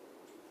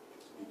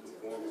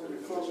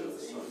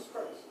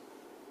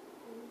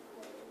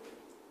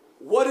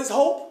 What is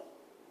hope?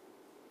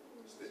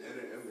 It's the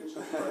inner image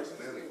of Christ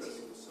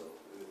manifesting itself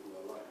in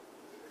our life.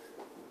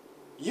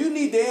 You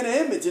need the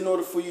inner image in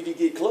order for you to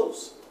get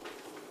close.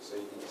 So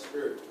you need the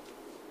spirit.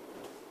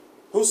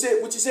 Who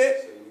said what you said?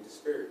 So you need the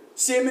spirit.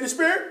 See him in the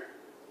spirit?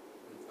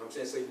 I'm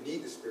saying so you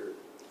need the spirit.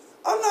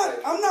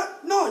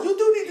 No, you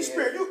do need the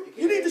spirit.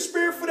 You need the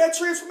spirit for that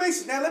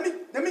transformation. Now let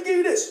me give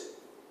you this.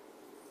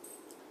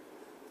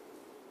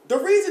 The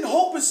reason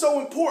hope is so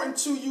important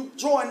to you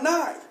drawing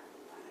nigh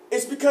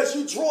is because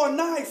you draw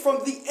nigh from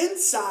the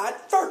inside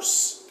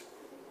first.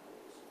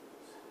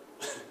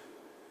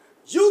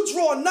 You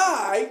draw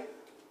nigh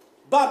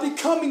by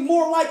becoming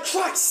more like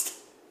Christ.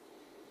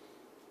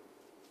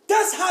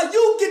 That's how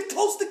you get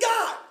close to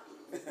God.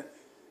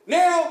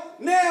 Now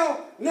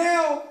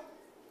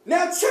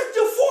check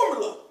your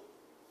formula.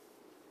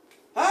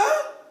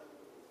 Huh?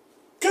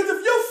 Because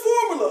if your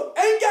formula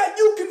ain't got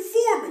you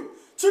conforming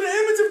to the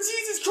image of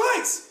Jesus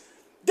Christ,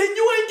 then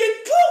you ain't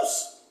getting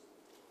close.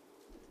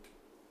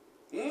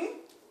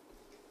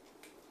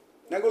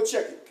 Now go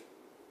check it.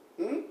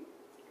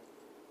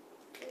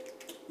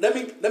 Let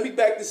me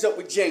back this up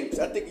with James.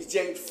 I think it's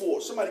James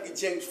 4. Somebody get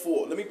James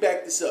 4. Let me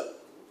back this up.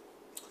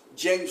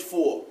 James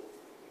 4.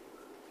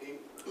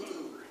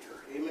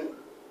 Amen.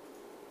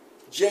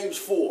 James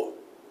 4.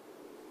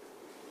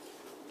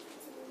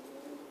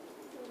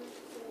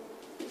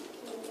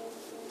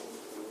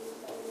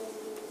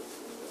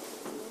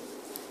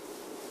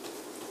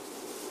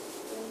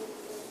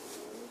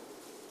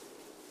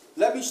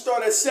 Let me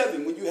start at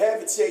 7. When you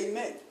have it, say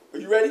amen. Are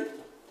you ready?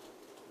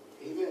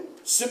 Amen.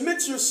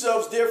 Submit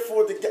yourselves,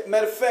 therefore, to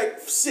matter of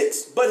fact,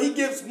 6. But he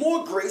gives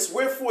more grace,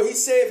 wherefore he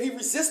saith, he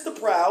resists the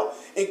proud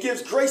and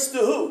gives grace to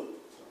who?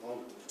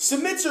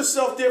 Submit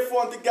yourself,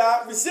 therefore, unto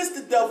God. Resist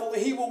the devil,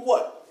 and he will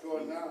what?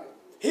 Draw nigh.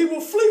 He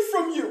will flee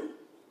from you.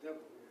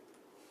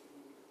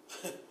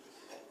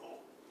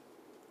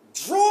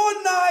 Draw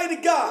nigh to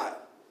God,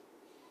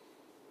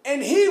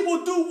 and he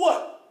will do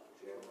what?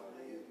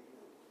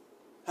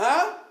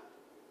 Huh?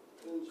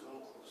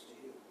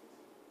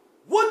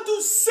 What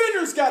do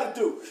sinners got to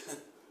do?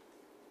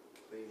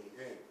 Cleaning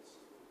hands.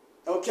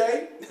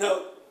 Okay?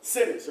 Now,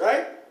 sinners,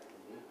 right?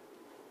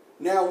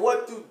 Now,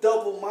 what do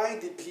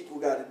double-minded people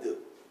got to do?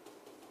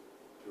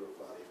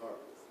 Purify the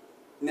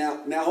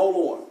heart. Now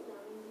hold on.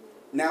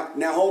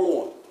 Now hold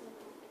on.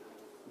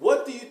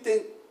 What do you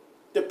think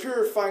the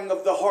purifying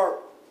of the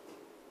heart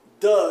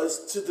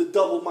does to the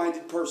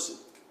double-minded person?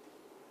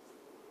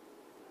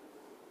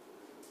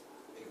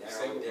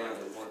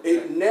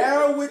 It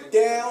narrow it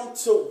down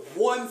to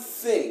one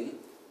thing,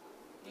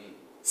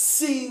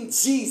 seeing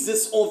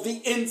Jesus on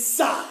the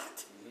inside.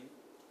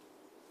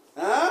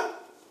 Huh?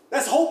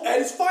 That's hope at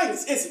its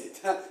finest, isn't it?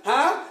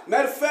 Huh?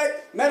 Matter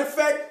of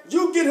fact,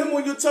 you get him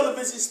on your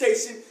television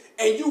station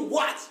and you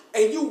watch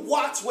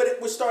what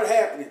will start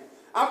happening.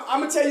 I'm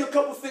gonna tell you a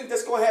couple things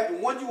that's gonna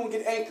happen. One, you're gonna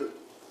get anchored.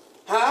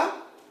 Huh?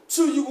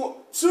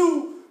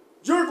 Two,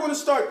 you're going to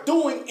start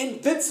doing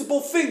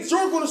invincible things.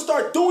 You're going to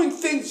start doing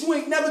things you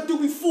ain't never do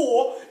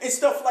before and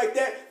stuff like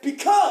that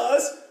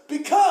because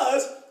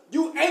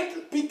you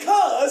anchored,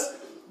 because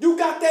you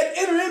got that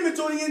inner image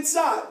on the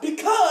inside,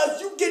 because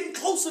you getting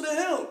closer to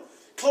him.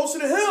 Closer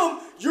to him,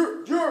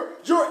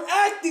 you're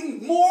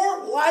acting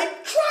more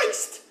like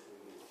Christ.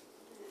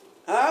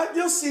 Huh?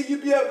 You'll see.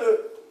 You'll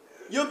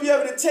be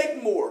able to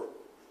take more.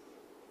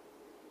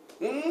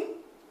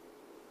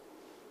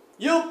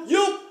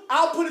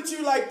 I'll put it to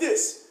you like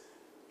this.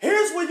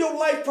 Here's where your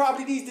life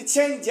probably needs to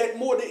change at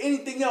more than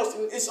anything else.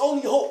 And it's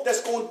only hope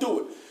that's going to do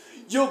it.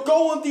 You'll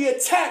go on the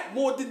attack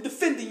more than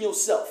defending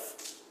yourself.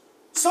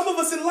 Some of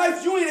us in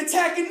life, you ain't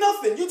attacking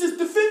nothing. You're just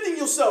defending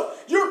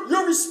yourself.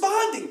 You're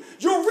responding.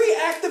 You're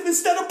reactive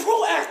instead of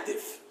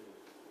proactive.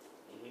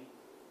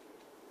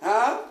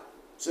 Huh?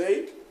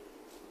 See?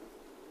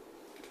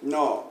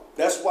 No.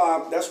 That's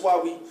why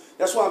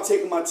I'm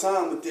taking my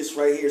time with this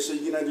right here, so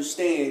you can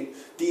understand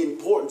the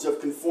importance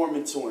of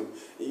conforming to him.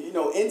 You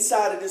know,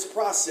 inside of this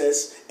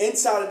process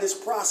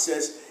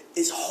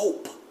is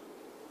hope.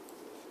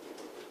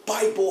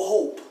 Bible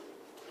hope.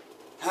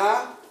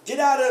 Huh? Get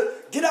out of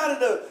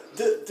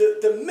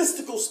the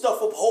mystical stuff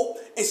of hope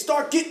and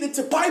start getting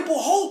into Bible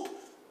hope.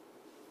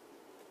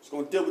 It's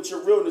going to deal with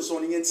your realness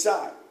on the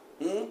inside.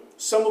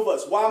 Some of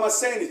us, why am I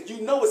saying this?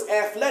 You know it's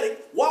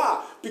athletic.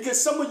 Why?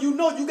 Because some of you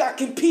know you got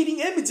competing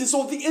images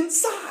on the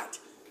inside.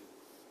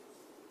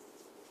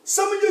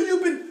 Some of you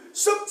you've been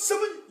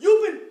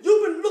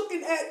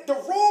looking at the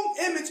wrong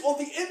image on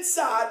the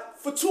inside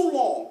for too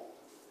long.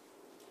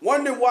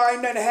 Wondering why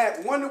ain't nothing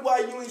happened. Wondering why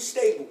you ain't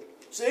stable.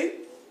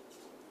 See?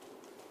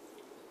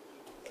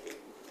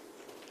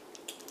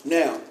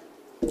 Now,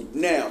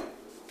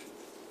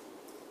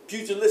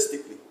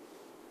 pugilistically,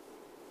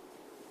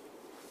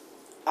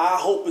 our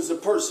hope is a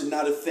person,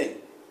 not a thing.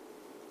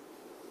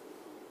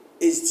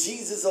 Is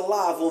Jesus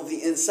alive on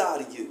the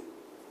inside of you?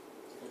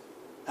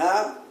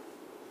 Huh?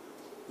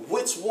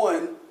 Which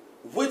one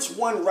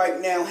right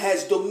now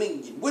has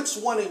dominion? Which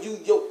one are you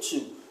yoked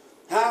to?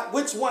 Huh?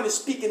 Which one is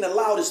speaking the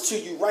loudest to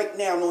you right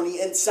now on the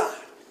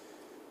inside?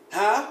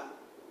 Huh?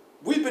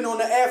 We've been on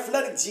the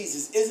athletic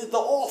Jesus. Is it the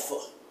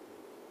author?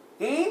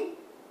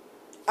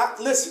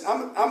 Listen,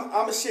 I'm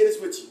going to share this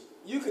with you.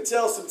 You could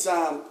tell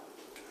sometime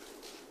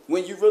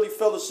when you really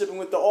fellowshipping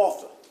with the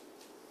author.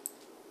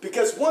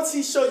 Because once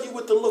he show you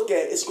what to look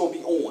at, it's going to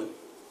be on.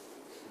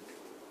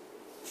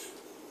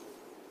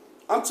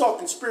 I'm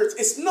talking spirits.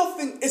 It's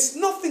nothing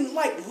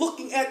like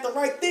looking at the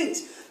right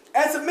things.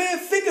 As a man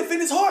thinketh in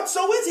his heart,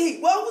 so is he.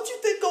 Well, what you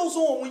think goes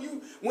on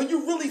when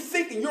you really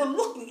think and you're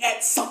looking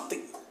at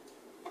something?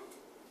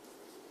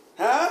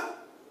 Huh?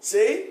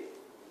 See?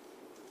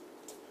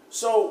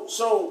 So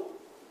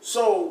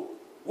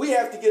we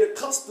have to get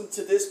accustomed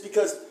to this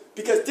because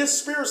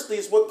this spiritually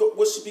is what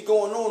should be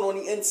going on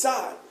the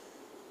inside.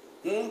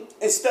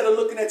 Instead of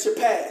looking at your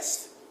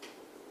past.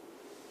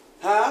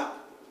 Huh?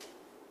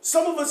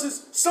 Some of us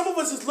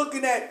is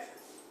looking at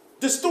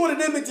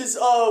distorted images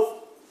of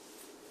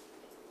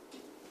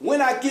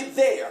when I get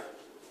there.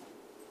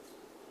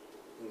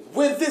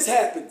 When this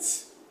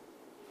happens.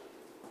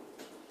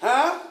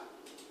 Huh?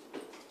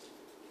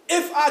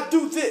 If I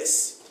do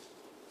this.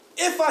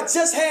 If I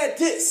just had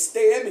this.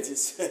 They're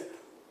images.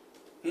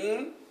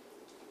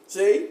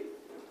 See?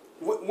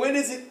 When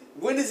is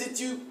it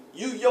you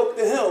yoke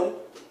to him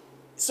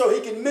so he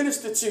can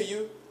minister to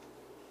you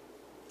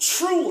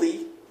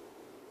truly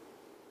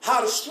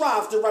how to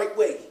strive the right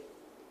way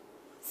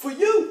for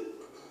you?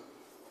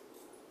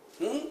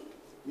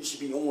 You should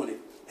be on it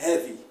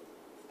heavy.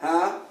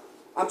 Huh?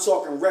 I'm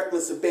talking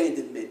reckless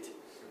abandonment.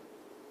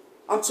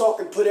 I'm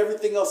talking put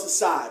everything else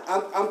aside.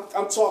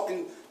 I'm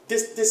talking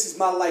this is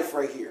my life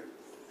right here.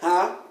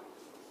 Huh?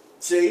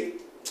 See?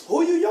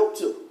 Who you yoked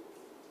to?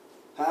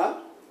 Huh?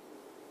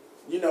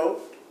 You know,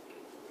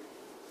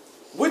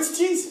 which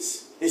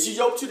Jesus? Is you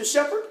yoked to the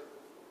shepherd?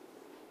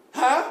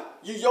 Huh?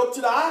 You yoked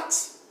to the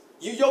ox?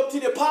 You yoked to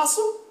the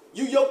apostle?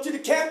 You yoked to the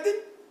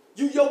captain?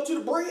 You yoked to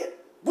the bread?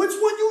 Which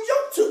one you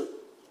yoked to?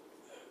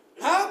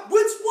 Huh?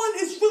 Which one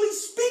is really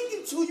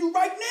speaking to you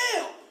right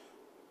now?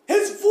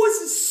 His voice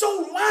is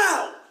so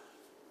loud.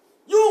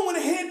 You don't want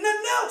to hear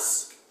nothing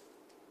else.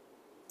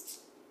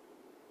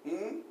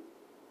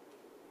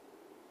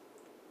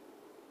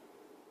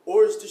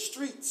 Or is the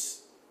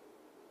streets?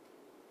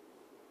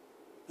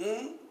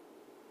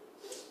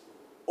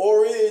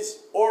 Or is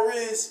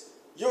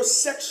your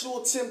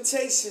sexual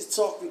temptations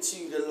talking to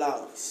you the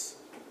loudest?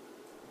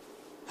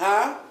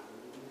 Huh?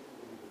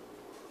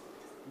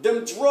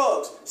 Them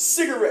drugs,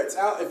 cigarettes.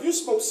 If you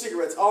smoke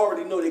cigarettes, I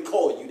already know they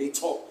call you. They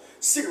talk.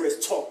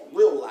 Cigarettes talk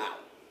real loud.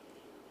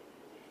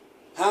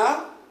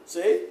 Huh?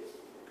 See?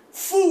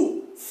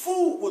 Food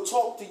will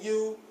talk to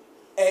you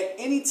at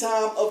any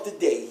time of the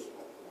day.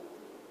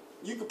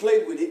 You can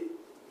play with it.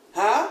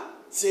 Huh?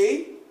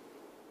 See?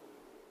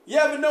 You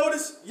ever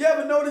notice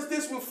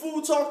this when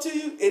food talk to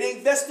you? It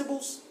ain't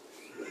vegetables.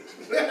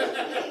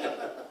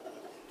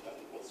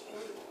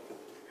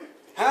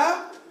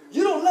 Huh?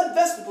 You don't let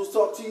vegetables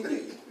talk to you, do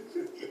you?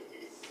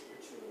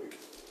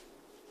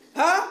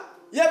 Huh?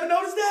 You ever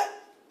notice that?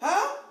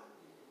 Huh?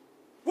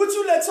 What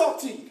you let talk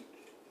to you?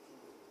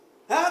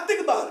 Huh?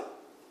 Think about it.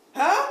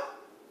 Huh?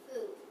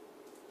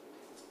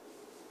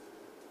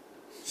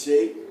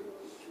 See?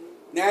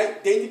 Now,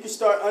 then you can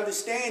start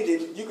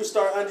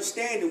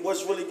understanding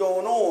what's really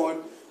going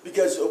on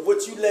because of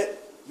what you let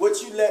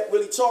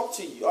really talk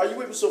to you. Are you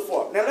with me so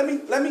far? Now let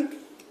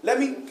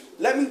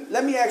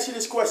me ask you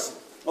this question.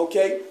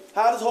 Okay?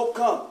 How does hope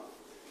come?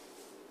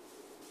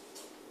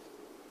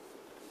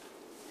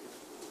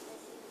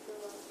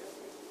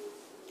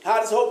 How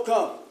does hope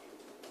come?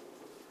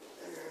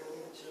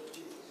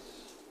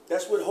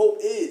 That's what hope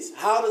is.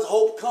 How does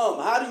hope come?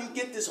 How do you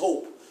get this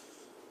hope?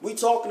 We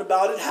talking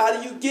about it. How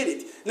do you get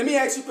it? Let me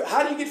ask you,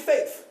 how do you get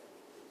faith?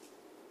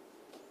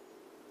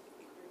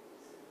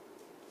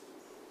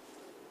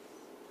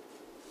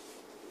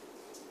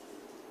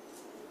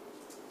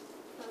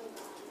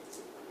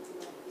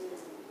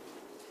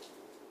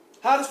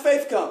 How does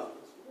faith come?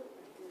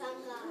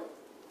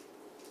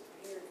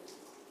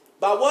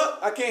 By what?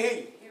 I can't hear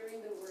you.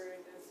 Hearing the word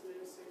that's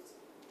ministered.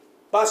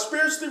 By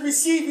spiritually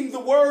receiving the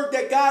word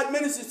that God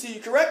ministers to you,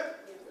 correct?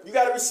 You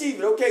got to receive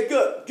it. Okay,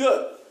 good,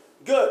 good,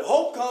 good.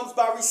 Hope comes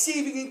by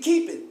receiving and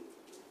keeping.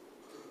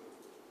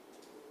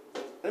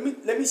 Let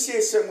me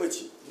share something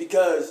with you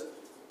because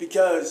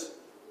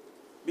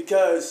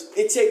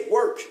it takes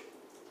work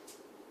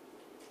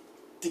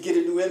to get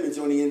a new image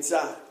on the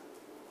inside.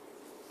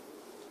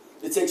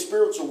 It takes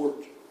spiritual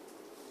work.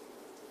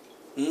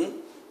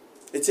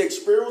 It takes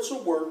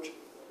spiritual work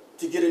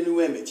to get a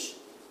new image.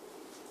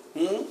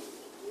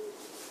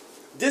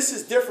 This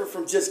is different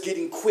from just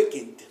getting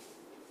quickened.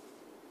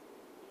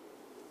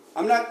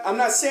 I'm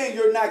not saying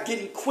you're not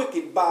getting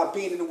quickened by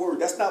being in the Word.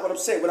 That's not what I'm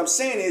saying. What I'm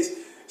saying is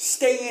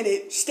stay in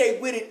it,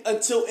 stay with it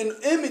until an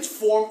image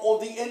form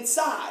on the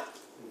inside.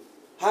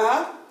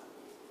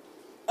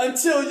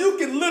 Until you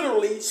can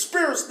literally,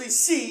 spiritually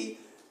see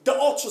the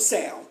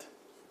ultrasound.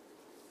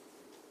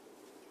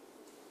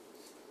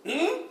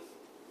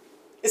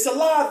 It's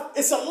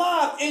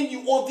alive in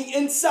you on the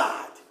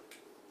inside.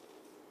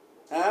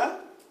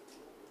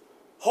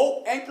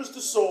 Hope anchors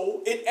the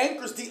soul. It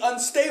anchors the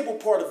unstable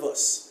part of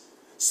us.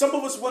 Some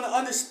of us want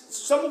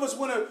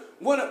to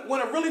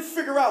really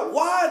figure out,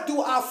 why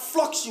do I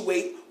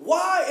fluctuate?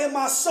 Why am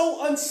I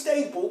so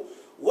unstable?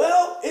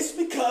 Well, it's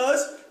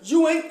because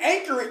you ain't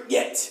anchored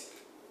yet.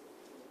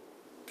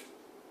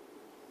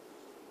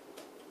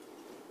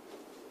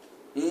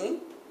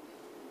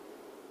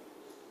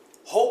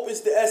 Hope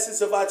is the essence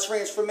of our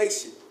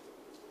transformation.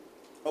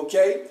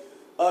 Okay?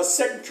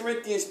 2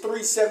 Corinthians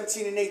 3,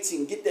 17 and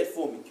 18. Get that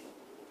for me.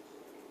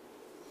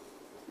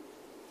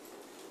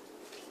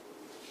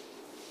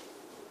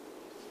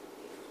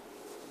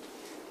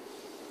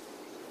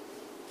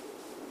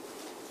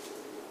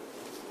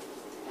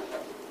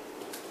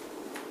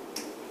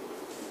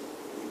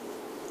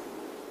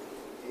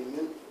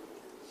 Amen.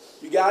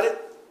 You got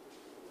it?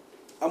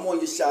 I'm on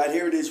your side.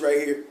 Here it is right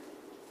here.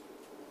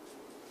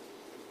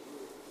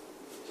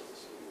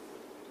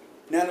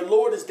 Now the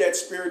Lord is that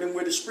Spirit, and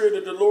where the Spirit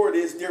of the Lord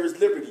is, there is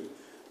liberty.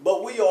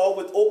 But we all,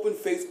 with open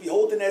face,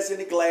 beholding as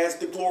in a glass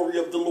the glory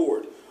of the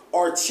Lord,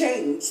 are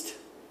changed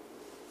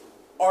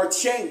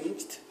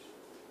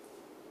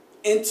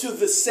into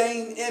the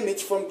same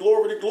image from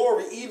glory to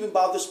glory, even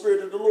by the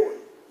Spirit of the Lord.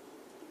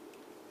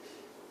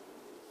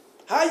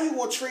 How you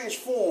going to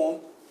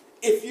transform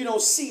if you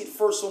don't see it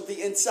first on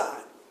the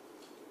inside?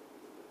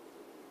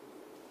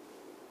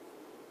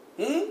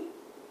 You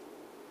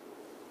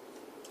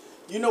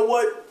know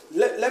what?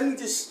 Let me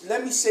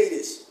say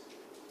this.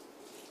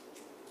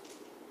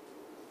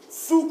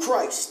 Through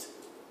Christ,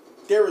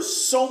 there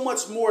is so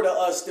much more to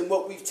us than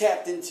what we've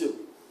tapped into.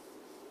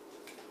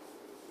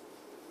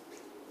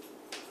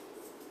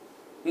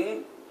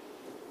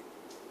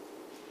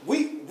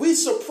 We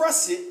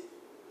suppress it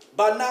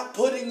by not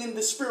putting in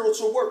the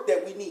spiritual work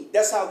that we need.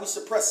 That's how we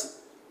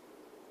suppress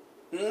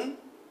it.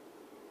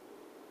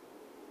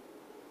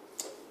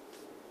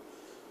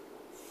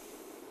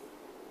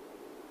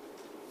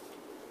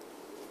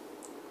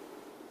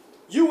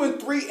 You in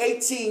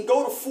 3:18,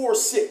 go to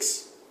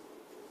 4:6.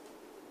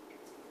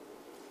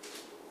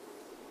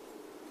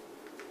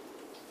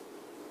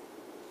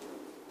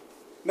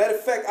 Matter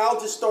of fact,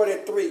 I'll just start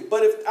at 3.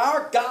 But if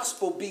our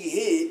gospel be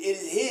hid, it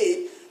is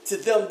hid to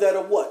them that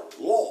are what?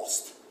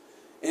 Lost.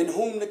 In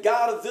whom the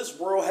God of this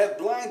world hath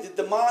blinded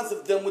the minds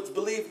of them which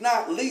believe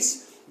not,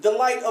 lest the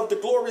light of the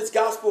glorious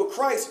gospel of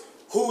Christ,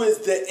 who is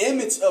the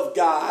image of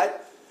God,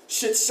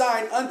 should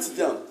shine unto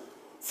them.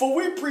 For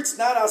we preach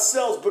not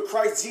ourselves, but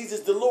Christ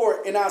Jesus the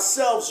Lord, and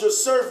ourselves your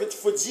servants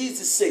for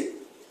Jesus' sake.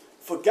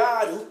 For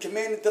God, who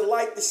commanded the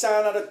light to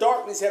shine out of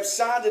darkness, have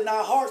shined in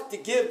our hearts to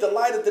give the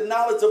light of the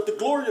knowledge of the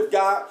glory of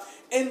God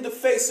in the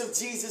face of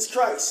Jesus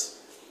Christ.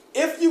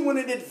 If you want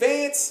an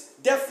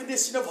advanced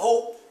definition of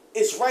hope,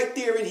 it's right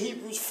there in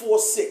Hebrews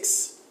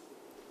 4:6.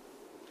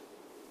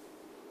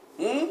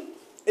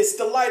 It's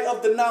the light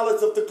of the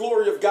knowledge of the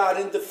glory of God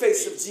in the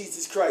face of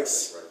Jesus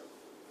Christ. Right.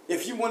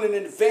 If you want an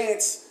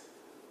advanced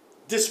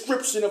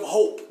description of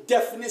hope,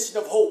 definition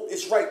of hope,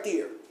 it's right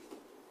there.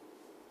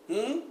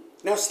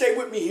 Now stay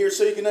with me here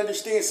so you can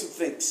understand some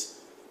things.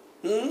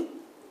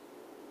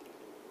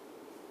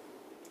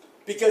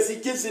 Because he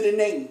gives it a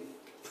name.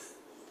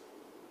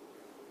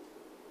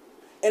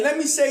 And let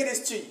me say this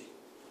to you,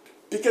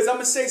 because I'm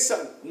going to say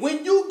something.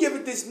 When you give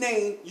it this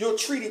name, you'll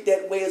treat it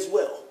that way as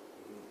well.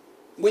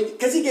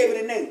 Because he gave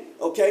it a name,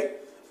 okay?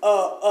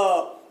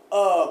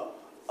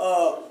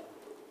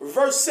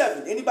 Verse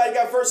 7. Anybody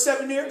got verse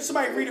 7 there?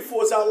 Somebody read it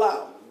for us out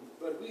loud.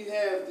 But we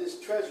have this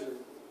treasure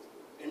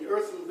in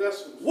earthen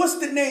vessels. What's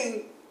the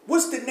name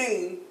what's the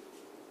name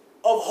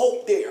of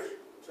hope there?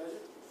 Treasure?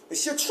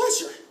 It's your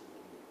treasure.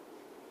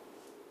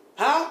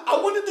 Huh?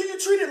 I wonder, do you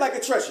treat it like a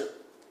treasure?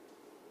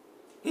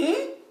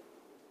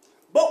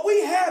 But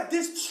we have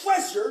this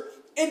treasure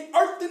in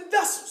earthen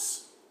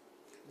vessels,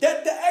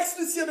 that the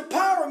excellency of the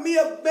power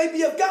may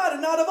be of God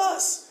and not of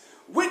us.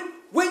 When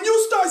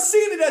you start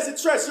seeing it as a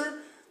treasure,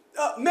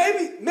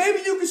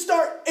 maybe you can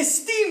start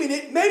esteeming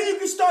it. Maybe you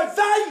can start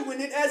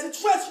valuing it as a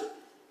treasure.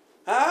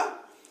 Huh?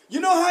 You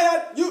know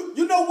how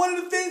you know one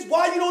of the things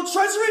why you don't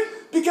treasure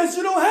it? Because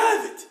you don't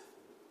have it.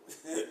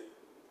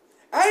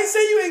 I ain't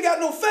saying you ain't got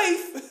no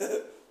faith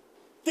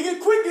to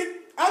get quickened.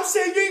 I'm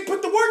saying you ain't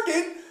put the work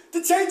in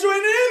to change your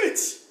inner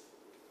image.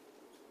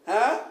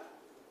 Huh?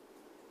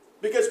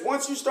 Because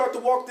once you start to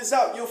walk this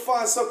out, you'll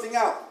find something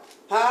out.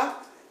 Huh?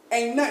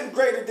 Ain't nothing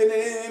greater than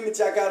the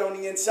image I got on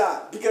the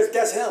inside. Because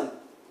that's him.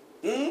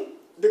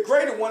 The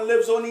greater one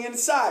lives on the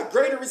inside.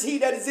 Greater is he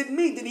that is in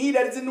me than he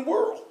that is in the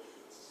world.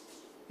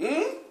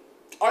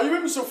 Are you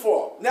with me so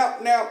far? Now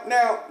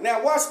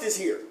watch this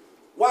here.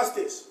 Watch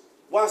this.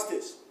 Watch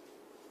this.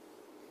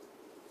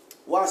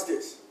 Watch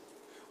this.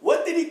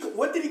 What did he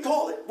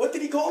call it? What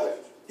did he call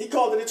it? He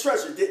called it a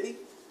treasure, didn't he?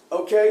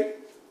 Okay.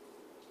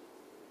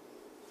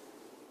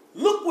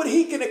 Look what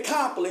he can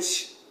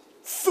accomplish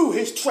through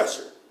his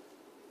treasure.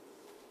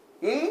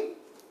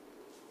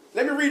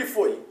 Let me read it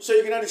for you so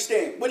you can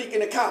understand what he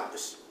can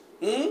accomplish.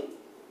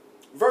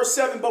 Verse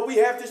 7, but we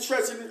have this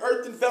treasure in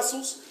earthen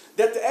vessels,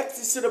 that the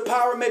excellency of the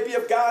power may be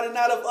of God and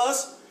not of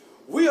us.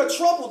 We are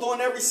troubled on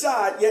every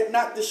side, yet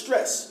not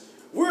distressed.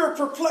 We are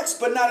perplexed,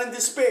 but not in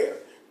despair.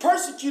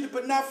 Persecuted,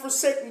 but not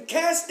forsaken.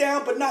 Cast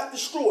down, but not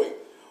destroyed.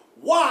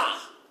 Why?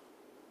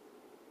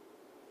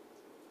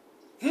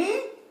 Because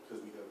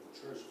we got the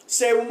treasure.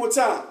 Say it one more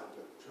time.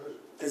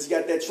 Because he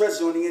got that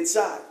treasure on the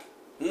inside.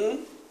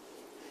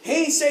 He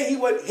ain't say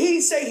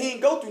he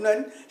ain't go through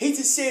nothing. He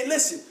just said,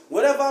 listen,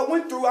 whatever I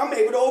went through, I'm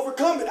able to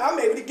overcome it. I'm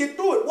able to get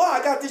through it. Why?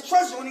 I got this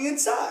treasure on the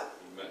inside.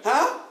 Amen.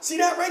 Huh? See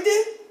that right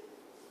there?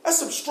 That's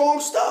some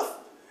strong stuff.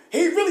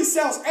 He really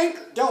sounds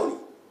anchored,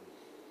 don't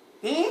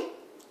he?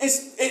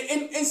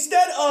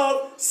 Instead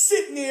of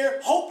sitting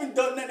there hoping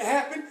nothing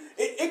happen,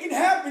 it can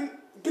happen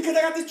because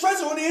I got this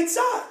treasure on the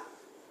inside.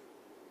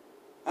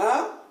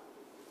 Huh?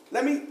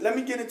 Let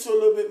me get into a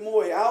little bit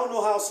more here. I don't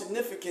know how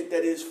significant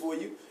that is for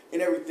you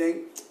and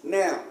everything.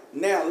 Now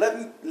let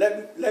me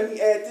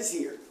add this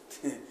here.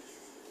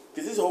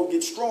 Because this hope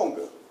gets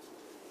stronger.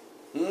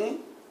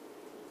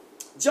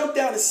 Jump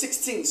down to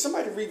 16.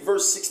 Somebody read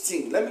verse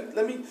 16.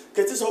 Let me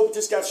because this hope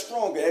just got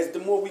stronger as the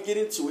more we get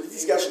into it. It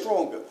just got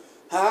stronger.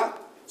 Huh?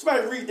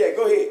 Somebody read that.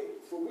 Go ahead.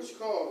 For which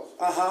cause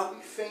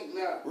we faint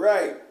not.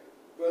 Right.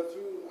 But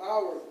through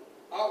our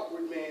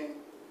outward man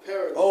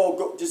perish.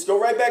 Oh, just go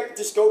right back.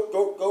 Just go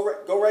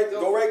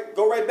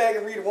right back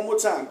and read it one more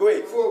time. Go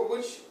ahead. For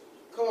which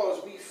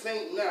cause we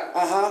faint not.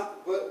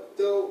 But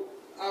though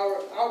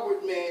our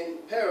outward man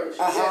perish,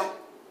 yet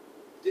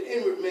the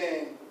inward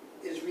man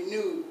is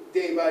renewed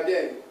day by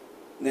day.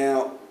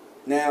 Now,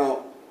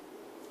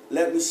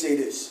 let me say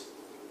this,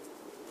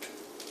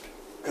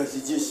 because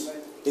it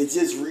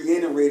just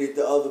reiterated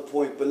the other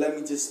point. But let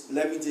me just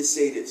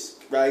say this,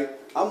 right?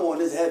 I'm on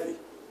this heavy,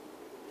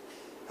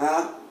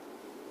 huh?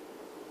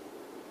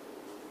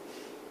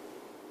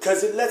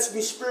 Because it lets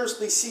me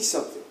spiritually see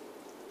something.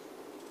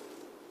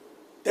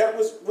 That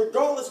was,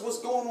 regardless of what's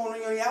going on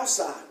the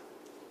outside,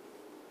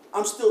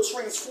 I'm still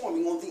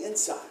transforming on the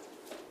inside.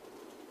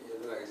 Yeah,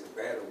 it looks like it's a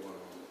battle going on.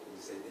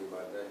 You say day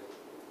by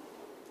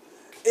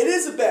day. It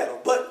is a battle,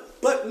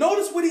 but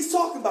notice what he's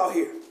talking about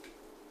here.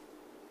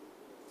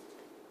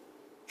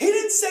 He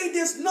didn't say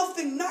there's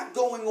nothing not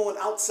going on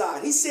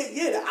outside. He said,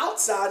 yeah, the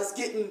outside is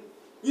getting,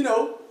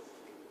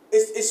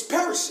 it's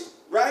perishing,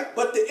 right?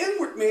 But the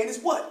inward man is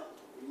what?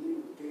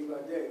 renewed day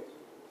by day.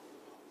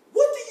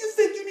 What do you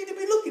think you need to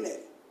be looking at?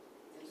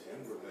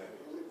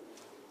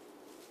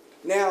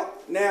 Now,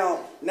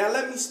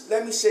 let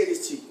me say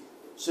this to you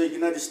so you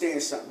can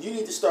understand something. You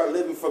need to start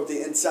living from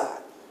the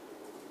inside,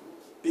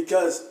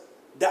 because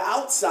the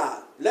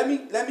outside. Let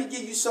me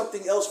give you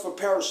something else for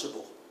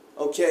perishable.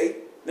 Okay,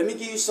 let me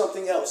give you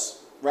something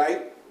else.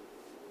 Right?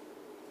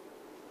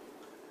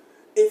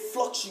 It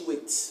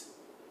fluctuates.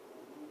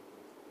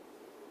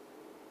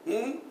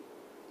 Did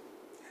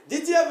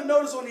you ever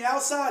notice on the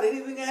outside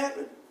anything that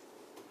happened?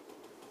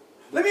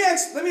 Let me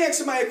ask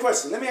somebody a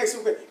question.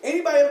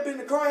 Anybody ever been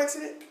in a car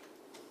accident?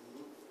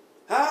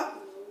 Huh?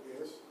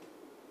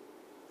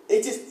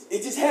 Yes.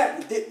 It just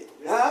happened, didn't it?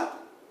 Huh?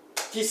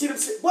 Can you see them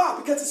say, wow,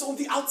 because it's on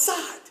the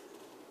outside.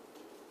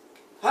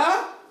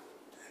 Huh?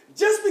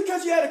 Just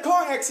because you had a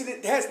car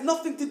accident has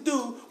nothing to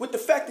do with the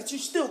fact that you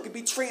still could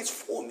be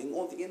transforming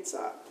on the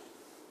inside.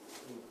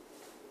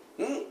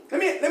 Let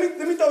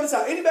me throw this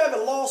out. Anybody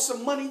ever lost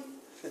some money?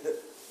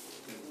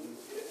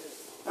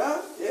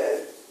 Huh? Yeah.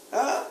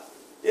 Huh?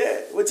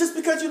 Yeah. Well, just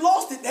because you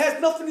lost it has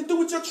nothing to do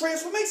with your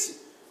transformation.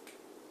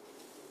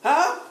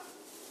 Huh?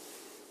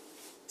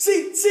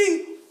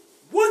 See,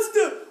 what's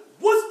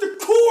the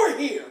core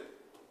here?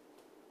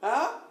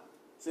 Huh?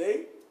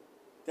 See?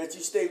 That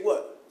you stay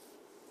what?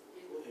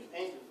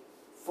 Angel.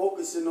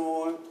 focusing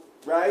on,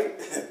 right?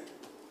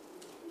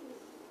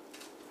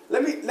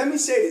 Let me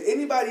say this.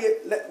 Anybody,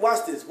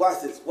 watch this.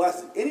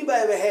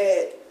 Anybody ever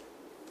had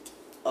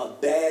a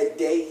bad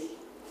day?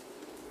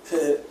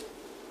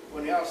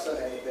 When the outside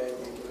had a bad day,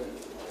 but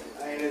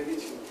I ain't gonna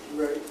get you.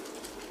 You right? It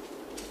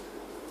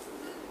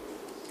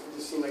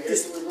just seemed like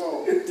everything was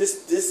wrong.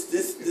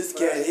 This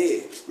cat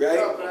here, right?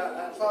 No, but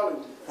I follow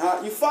you.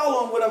 You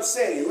following what I'm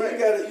saying? Right. You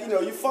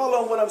gotta, you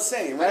following what I'm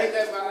saying, I right?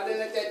 didn't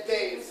let that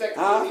day affect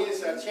me Huh? on the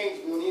inside,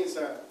 change me on the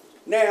inside.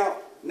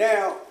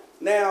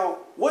 Now,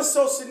 what's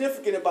so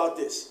significant about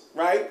this,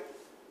 right?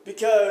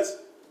 Because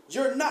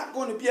you're not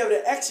going to be able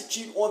to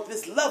execute on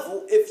this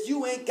level if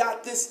you ain't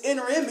got this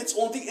inner image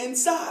on the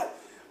inside.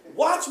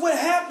 Watch what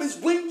happens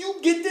when you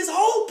get this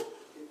hope.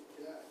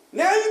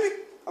 Now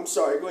I'm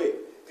sorry, go ahead.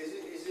 Is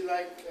it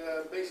like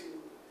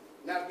basically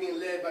not being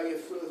led by your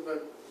feelings,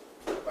 but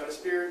by the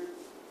Spirit?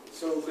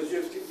 So, because the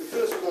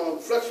feelings are going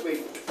to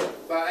fluctuate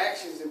by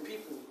actions and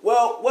people.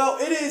 Well,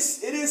 it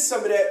is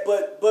some of that,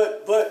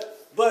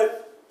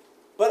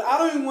 but I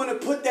don't even want to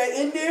put that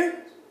in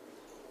there,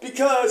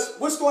 because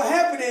what's going to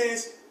happen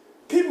is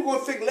people are going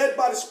to think led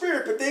by the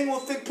Spirit, but they ain't going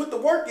to think put the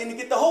work in to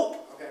get the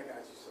hope. Okay, I got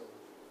you.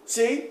 So,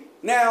 See?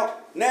 Now,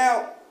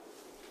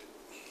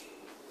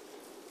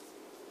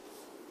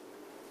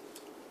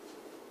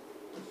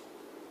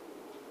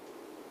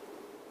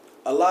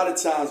 a lot of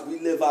times we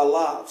live our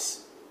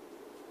lives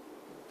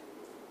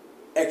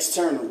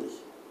externally,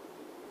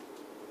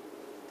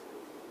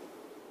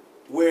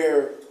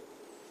 where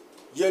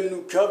your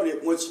new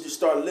covenant wants you to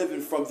start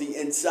living from the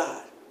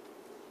inside.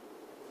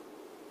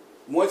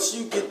 Once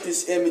you get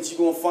this image, you're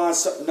going to find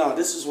something. No,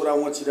 this is what I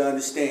want you to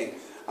understand.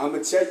 I'm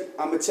going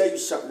to tell you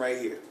something right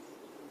here.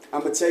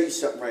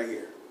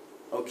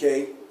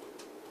 Okay?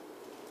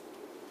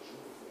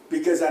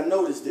 Because I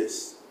noticed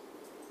this,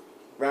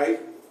 right?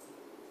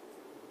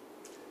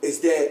 Is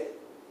that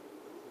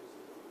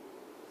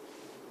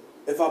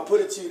if I put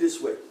it to you this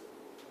way,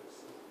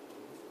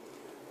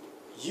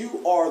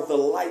 you are the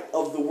light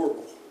of the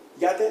world.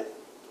 You got that?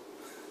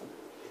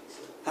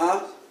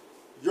 Huh?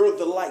 You're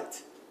the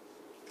light,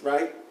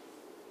 right?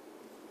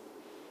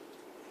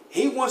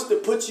 He wants to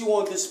put you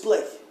on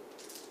display.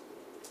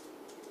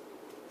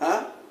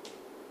 Huh?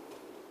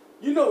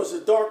 You know it's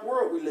a dark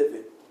world we live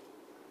in.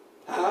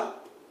 Huh?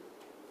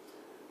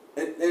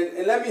 And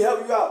let me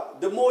help you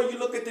out. The more you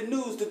look at the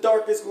news, the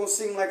darker it's going to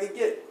seem like it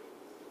gets.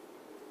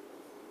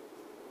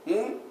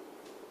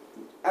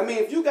 I mean,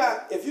 if you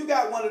got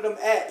one of them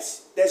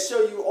apps that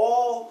show you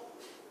all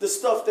the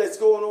stuff that's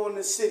going on in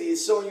the city,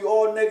 it's showing you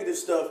all negative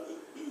stuff,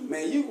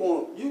 man, you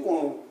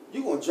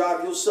gonna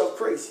drive yourself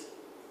crazy.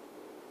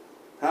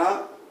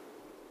 Huh?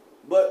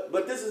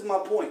 But this is my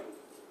point.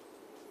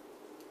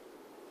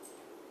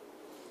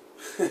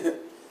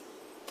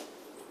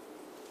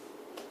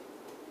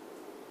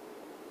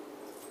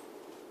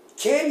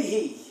 Can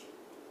he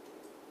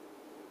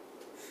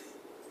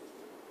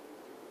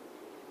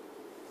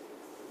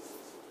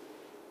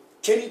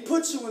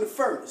put you in the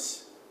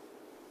furnace?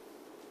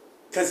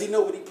 Because he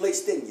know what he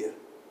placed in you.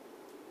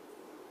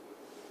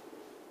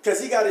 Because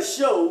he got to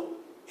show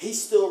he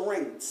still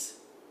reigns.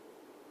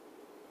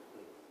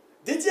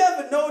 Did you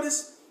ever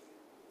notice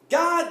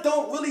God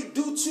don't really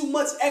do too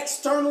much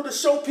external to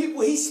show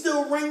people he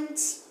still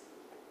reigns?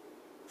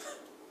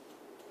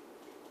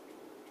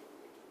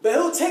 But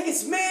he'll take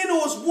his man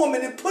or his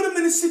woman and put him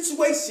in a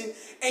situation,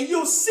 and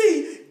you'll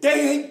see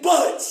they ain't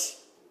budge.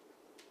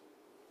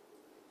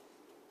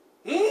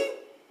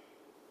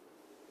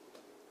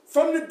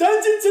 From the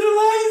dungeon to the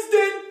lion's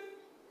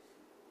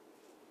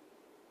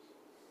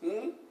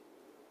den.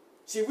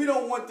 See, we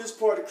don't want this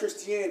part of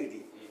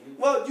Christianity.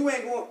 Well, you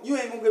ain't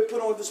gonna get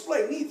put on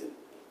display neither.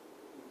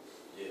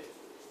 Yeah.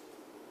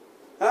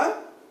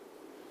 Huh?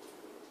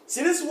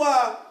 See, this is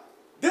why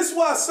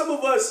some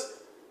of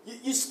us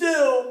you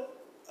still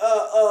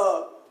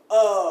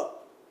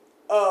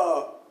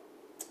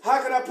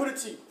how can I put it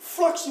to you?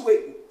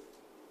 Fluctuating.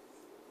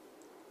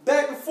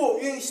 Back and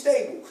forth. You ain't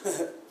stable.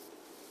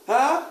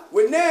 Huh?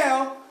 Well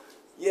now,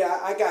 yeah,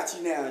 I got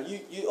you now.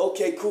 You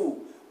okay,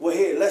 cool. Well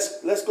here,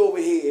 let's go over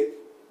here.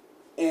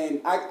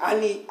 And I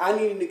need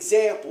an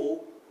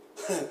example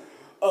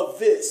of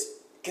this.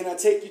 Can I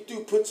take you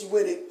through, put you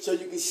in it so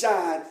you can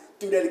shine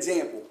through that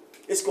example?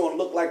 It's gonna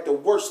look like the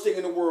worst thing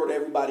in the world to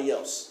everybody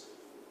else.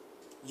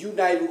 You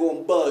not even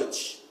gonna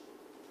budge.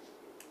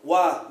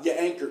 Why? You're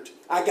anchored.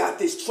 I got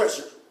this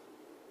treasure.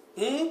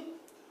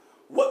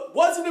 What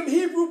wasn't them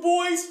Hebrew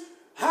boys?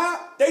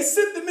 How they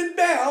sit them in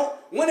bound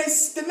when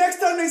the next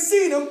time they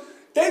see them,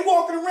 they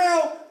walking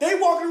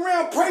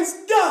around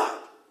praising God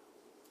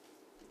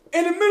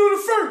in the middle of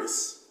the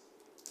furnace.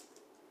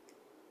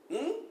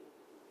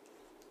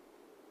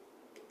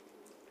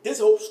 This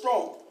hope's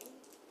strong.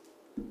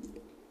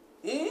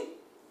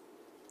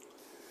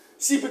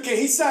 See, but can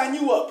he sign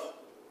you up?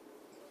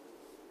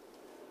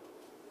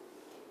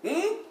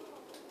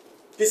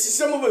 Because see,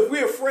 some of us,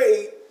 we're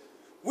afraid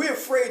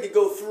to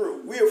go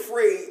through. We're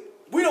afraid.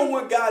 We don't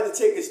want God to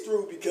take us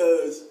through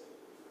because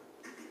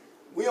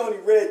We only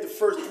read the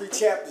first 3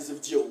 chapters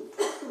of Job.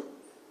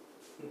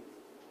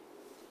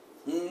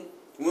 We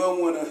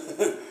don't want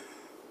to.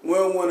 We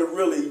don't want to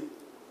really,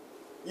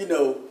 you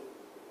know.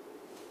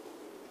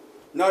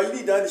 No, you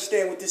need to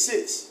understand what this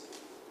is.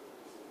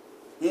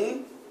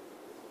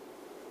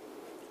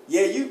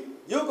 Yeah,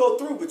 you'll go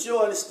through, but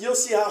you'll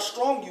see how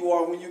strong you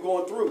are when you're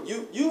going through.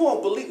 You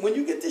won't believe when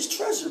you get this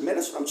treasure, man.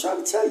 That's what I'm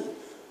trying to tell you.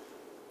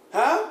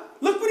 Huh?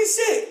 Look what he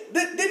said.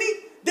 Didn't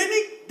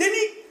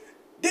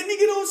he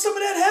get on some of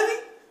that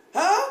heavy?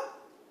 Huh?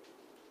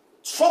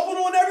 Troubled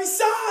on every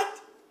side.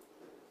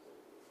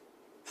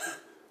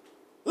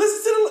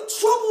 Listen to the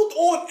troubled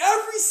on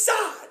every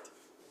side.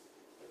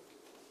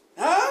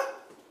 Huh?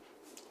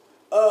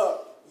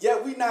 Yeah,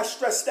 we not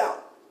stressed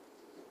out.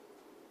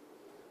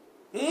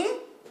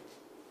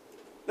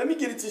 Let me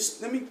get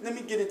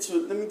into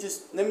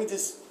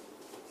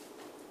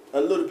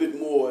a little bit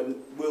more, and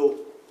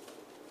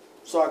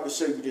so I can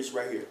show you this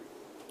right here.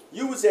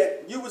 You was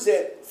at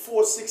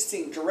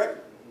 4:16, correct?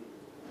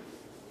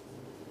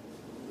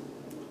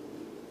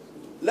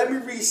 Let me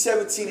read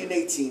 17 and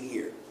 18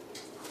 here.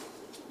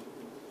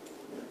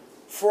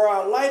 For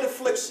our light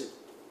affliction,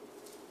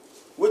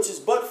 which is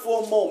but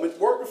for a moment,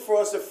 working for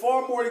us a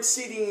far more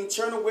exceeding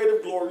eternal weight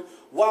of glory,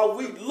 while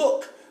we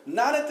look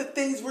not at the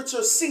things which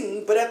are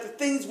seen, but at the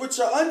things which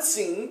are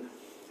unseen,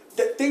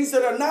 the things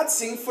that are not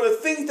seen, for the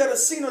things that are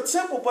seen are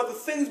temporal, but the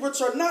things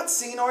which are not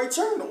seen are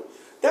eternal.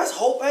 That's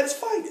hope at its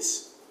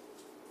finest.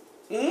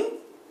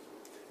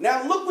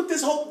 Now look what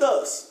this hope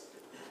does.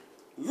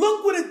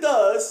 Look what it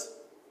does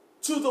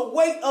to the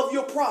weight of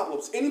your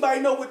problems. Anybody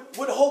know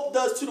what hope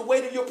does to the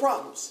weight of your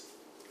problems?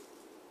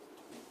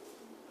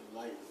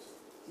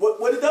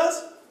 What it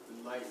does?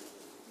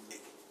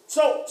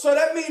 So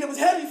that means it was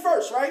heavy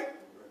first, right?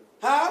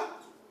 Huh?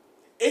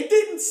 It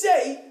didn't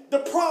say the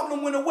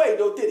problem went away,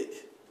 though, did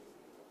it?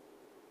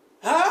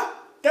 Huh?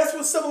 That's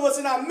what some of us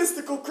in our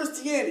mystical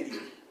Christianity.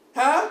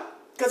 Huh?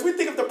 Because we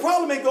think if the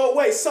problem ain't go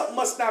away, something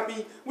must not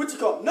be what you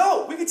call.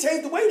 No, we can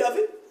change the weight of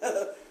it.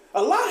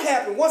 A lot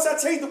happened once I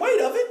changed the weight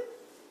of it.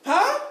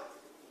 Huh?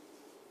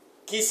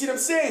 Can you see what I'm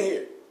saying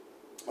here?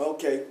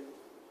 Okay.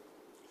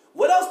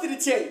 What else did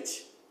it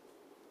change?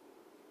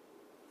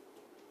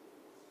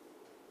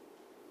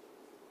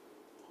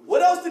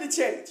 What else did it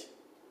change?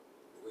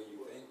 The way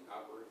you think,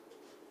 operate.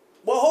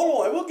 Well,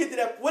 hold on. We'll get to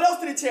that. What else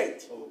did it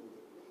change?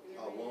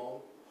 How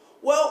long?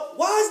 Well,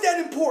 why is that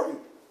important?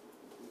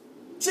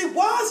 See,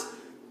 why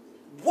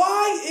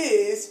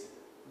is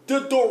the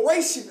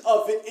duration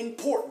of it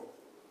important?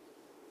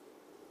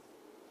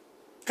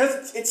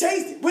 Because it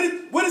changed it. What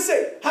did it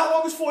say? How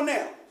long is for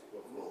now?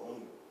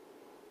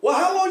 Well,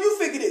 how long you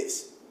think it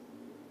is?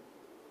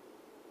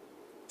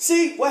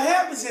 See, what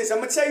happens is, I'm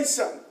going to tell you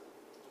something.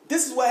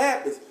 This is what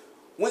happens.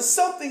 When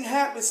something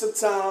happens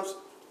sometimes,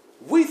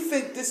 we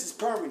think this is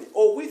permanent,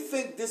 or we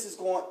think this is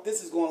going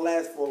to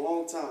last for a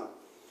long time.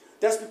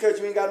 That's because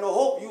you ain't got no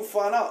hope. You'll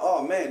find out,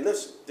 oh man,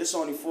 listen, this is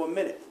only for a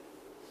minute.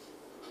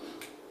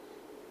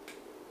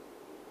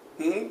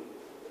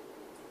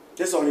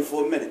 This is only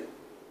for a minute.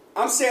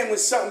 I'm saying when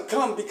something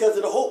comes because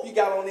of the hope you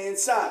got on the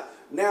inside.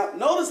 Now,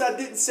 notice I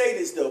didn't say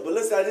this though, but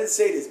listen, I didn't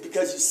say this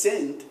because you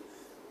sinned.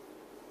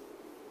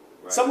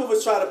 Right. Some of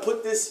us try to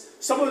put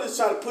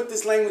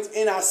this language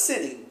in our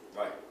sinning.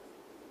 Right.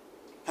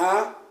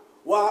 Huh?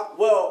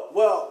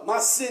 Well, my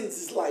sins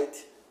is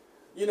light.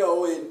 You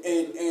know,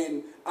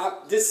 and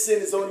this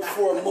sin is only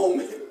for a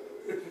moment.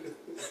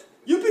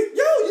 You'd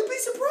be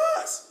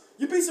surprised.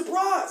 You'd be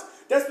surprised.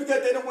 That's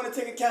because they don't want to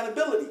take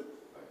accountability.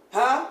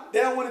 Huh? They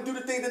don't want to do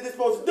the thing that they're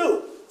supposed to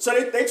do. So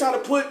they try to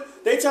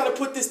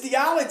put this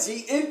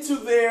theology into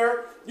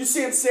their, you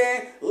see what I'm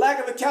saying, lack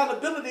of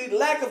accountability,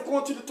 lack of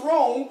going to the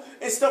throne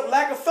and stuff,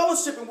 lack of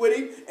fellowshipping with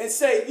him, and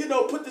say, you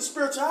know, put the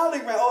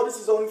spirituality around, oh, this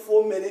is only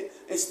for a minute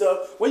and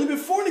stuff. When you've been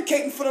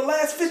fornicating for the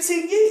last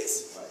 15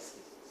 years. Right.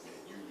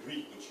 You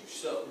reap what you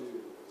sow.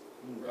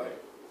 Right.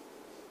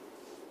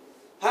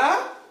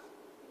 Huh?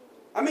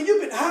 I mean,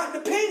 you've been hot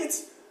in the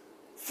pants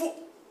for,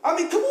 I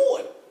mean, come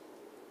on.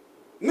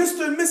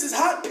 Mr. and Mrs.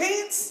 Hot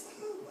Pants?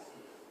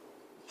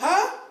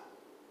 Huh?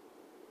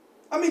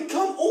 I mean,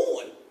 come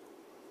on.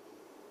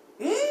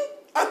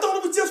 I thought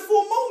it was just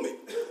for a moment.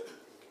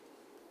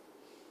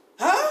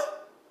 Huh?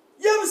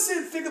 You ever sit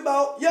and think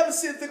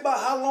about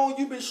how long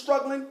you've been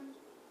struggling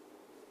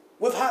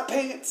with hot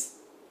pants?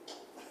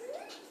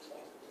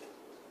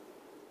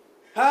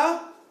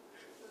 Huh?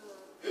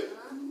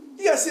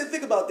 You gotta sit and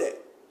think about that.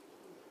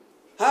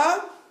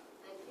 Huh?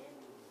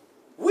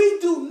 We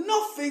do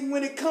nothing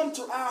when it comes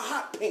to our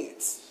hot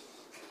pants.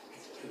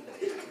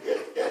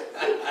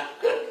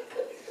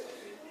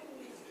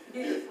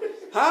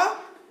 Huh?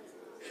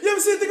 You ever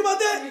sit and think about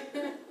that?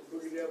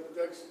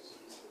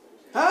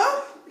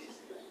 Huh?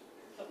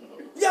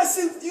 You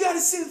gotta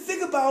sit and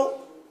think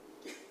about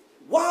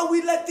why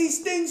we let these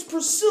things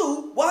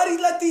pursue, why we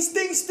let these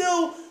things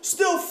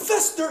still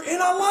fester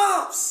in our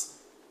lives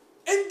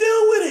and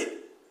deal with it.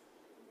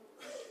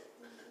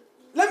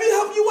 Let me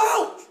help you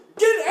out.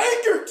 Get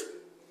anchored.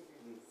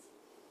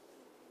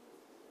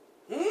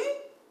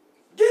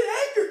 Get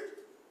anchored.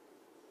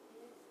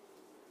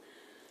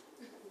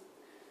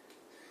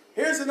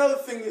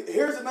 another thing.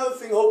 Here's another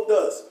thing hope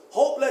does.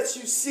 Hope lets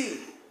you see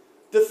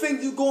the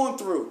thing you're going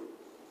through.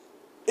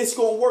 It's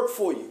going to work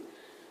for you.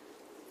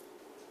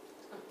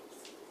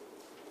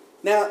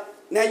 Now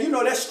you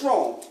know that's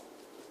strong.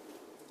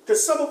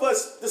 Because some of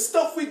us, the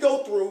stuff we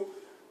go through,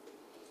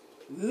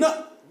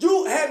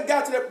 you haven't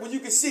got to that where you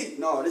can see,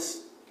 no,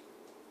 this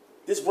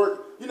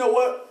work. You know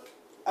what?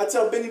 I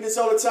tell Benny this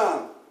all the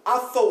time. I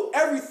throw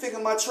everything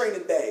in my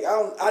training bag.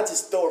 I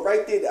just throw it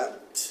right there.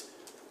 This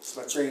is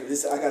my training.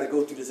 I got to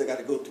go through this. I got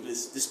to go through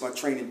this. This is my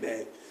training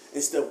bag.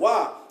 Instead,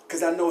 why?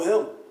 Because I know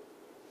him.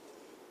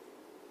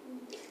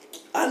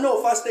 I know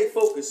if I stay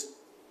focused,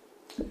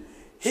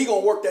 he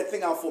going to work that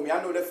thing out for me.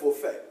 I know that for a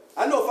fact.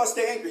 I know if I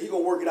stay anchored, he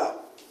going to work it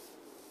out.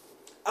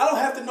 I don't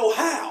have to know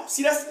how.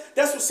 See, that's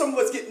where some of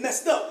us get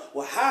messed up.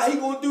 Well, how he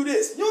going to do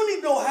this? You don't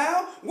need to know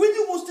how. When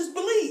you want to just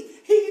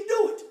believe, he can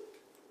do it.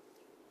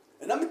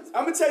 And I'm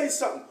going to tell you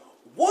something.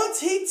 Once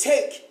he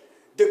take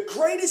the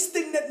greatest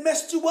thing that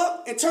messed you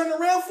up and turn it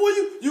around for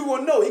you, you're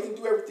going to know he can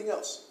do everything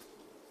else.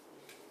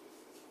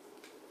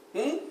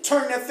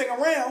 Turn that thing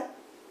around.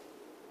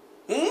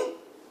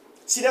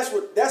 See, that's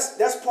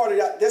part of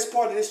that. That's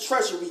part of this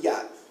treasure we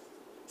got.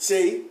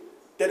 See,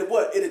 that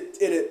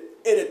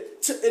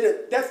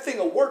that thing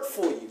will work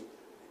for you.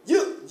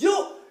 You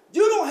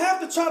don't have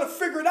to try to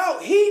figure it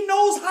out. He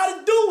knows how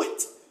to do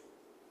it.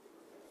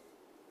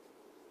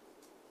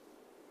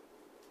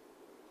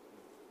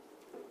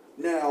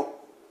 Now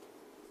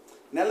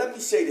let me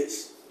say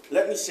this.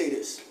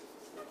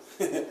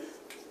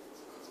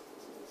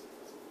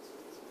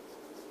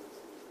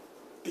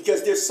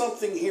 Because there's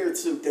something here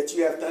too that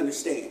you have to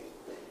understand,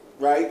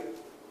 right?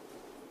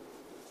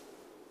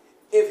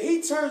 If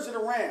he turns it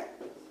around,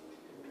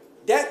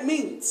 that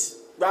means,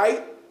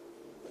 right?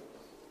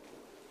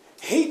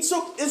 He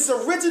took his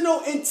original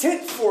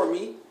intent for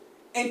me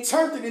and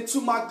turned it into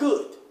my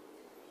good.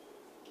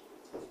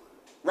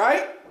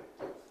 Right?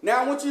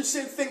 Now I want you to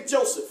sit and think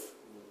Joseph.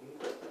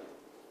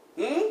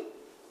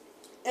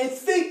 And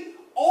think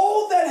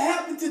all that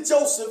happened to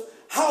Joseph,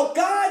 how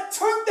God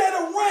turned that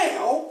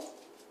around,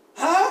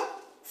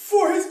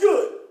 for his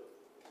good.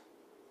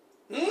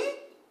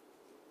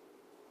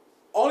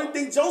 Only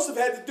thing Joseph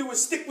had to do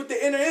was stick with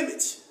the inner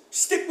image.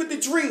 Stick with the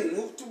dream.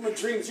 Move through my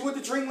dreams. You want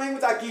the dream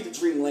language? I give you the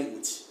dream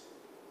language.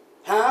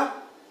 But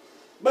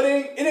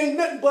it ain't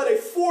nothing but a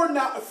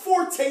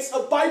foretaste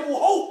of Bible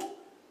hope.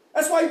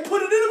 That's why he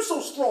put it in him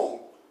so strong.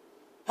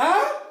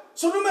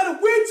 So no matter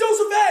where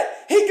Joseph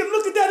at, he can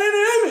look at that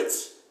inner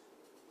image.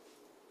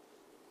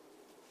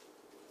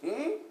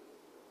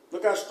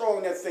 Look how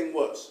strong that thing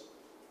was.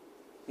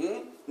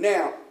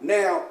 Now,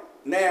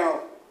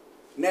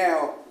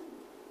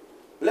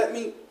 let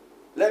me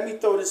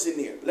throw this in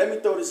there.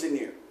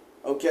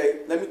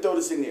 Okay? Let me throw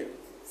this in there.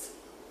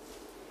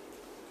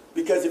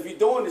 Because if you're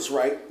doing this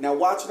right, now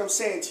watch what I'm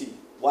saying to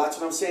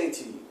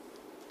you.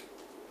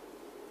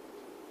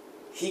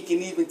 He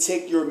can even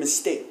take your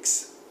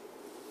mistakes.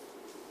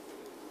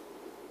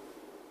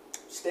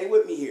 Stay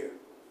with me here.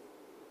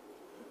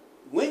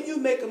 When you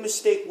make a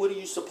mistake, what are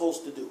you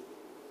supposed to do?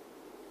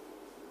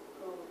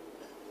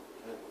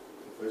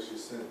 Confess your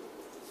sin.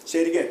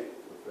 Say it again.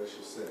 Confess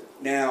your sin.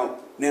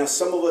 Now,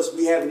 some of us,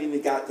 we haven't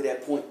even got to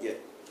that point yet,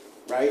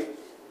 right?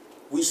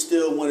 We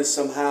still want to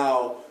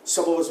somehow.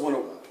 Some of us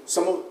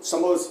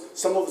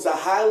are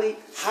highly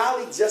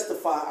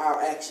justify our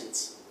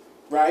actions,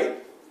 right?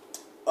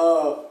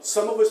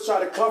 Some of us try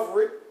to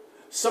cover it.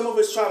 Some of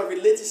us try to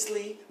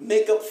religiously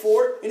make up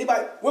for it.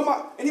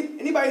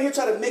 Anybody here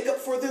try to make up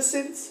for their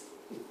sins?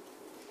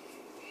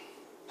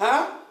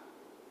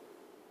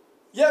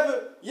 You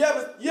ever?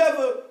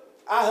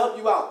 I'll help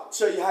you out.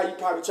 Show you how you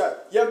probably try.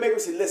 You ever make me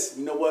say, listen,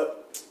 you know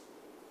what?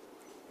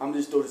 I'm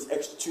just throw this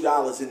extra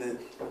 $2 in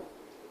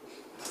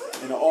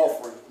the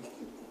offering.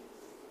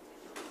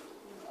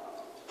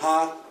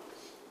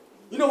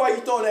 You know why you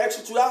throwing the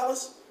extra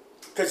 $2?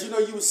 Because you know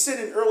you was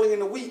sinning early in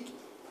the week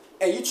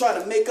and you trying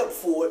to make up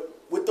for it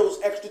with those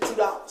extra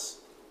 $2.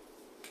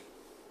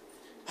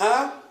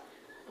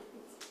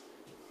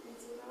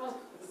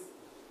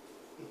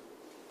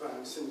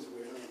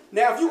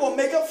 Now, if you're going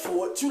to make up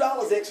for it,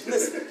 $2 extra,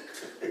 listen.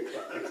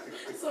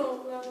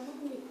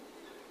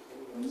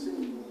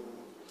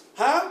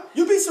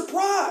 You'd be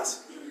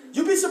surprised.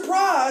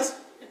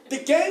 The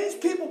games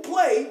people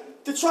play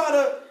to try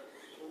to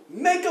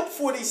make up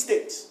for these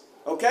things.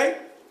 Okay?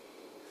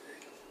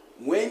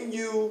 When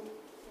you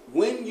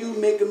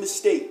make a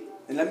mistake,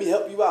 and let me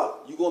help you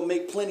out, you're going to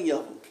make plenty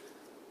of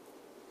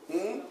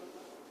them.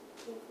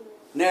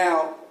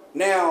 Now,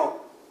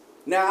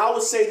 I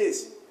would say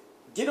this.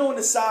 Get on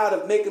the side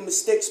of making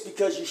mistakes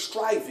because you're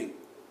striving.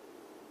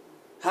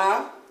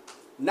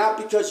 Not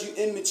because you're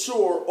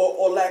immature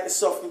or lack of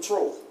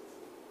self-control.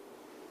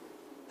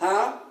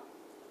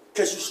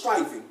 Because you're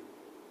striving.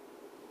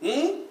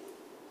 Can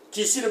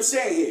you see what I'm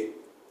saying here?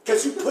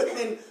 Because you putting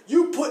in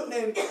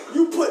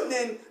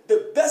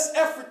the best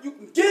effort you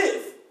can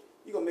give.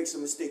 You're gonna make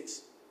some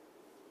mistakes.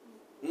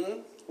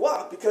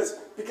 Why? Because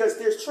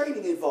there's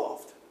training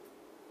involved.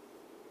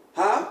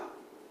 Can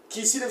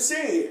you see what I'm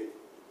saying here?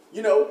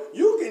 You know,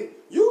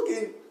 you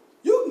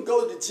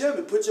go to the gym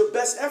and put your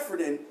best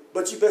effort in,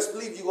 but you best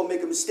believe you're going to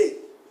make a mistake.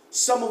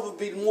 Some of it will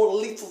be more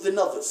lethal than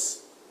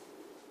others.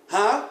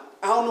 Huh?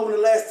 I don't know when the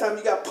last time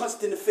you got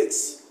punched in the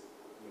face.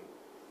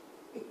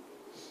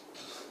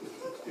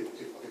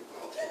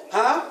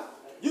 Huh?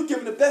 You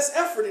giving the best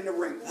effort in the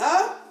ring.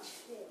 Huh?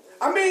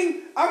 I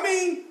mean,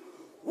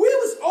 we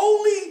was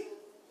only,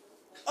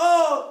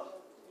 what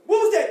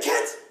was that,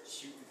 catch?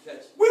 Shoot and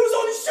catch. We was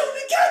only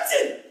shooting and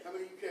catching. How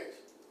many you catch?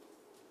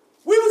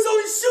 We was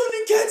only shooting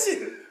and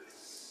catching.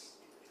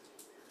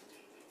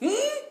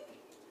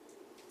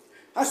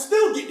 I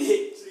still get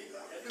hit.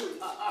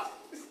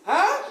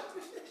 Huh?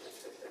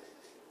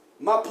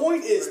 My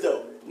point is,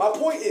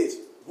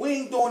 we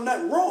ain't doing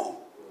nothing wrong.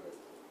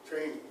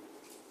 Training.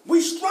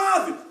 We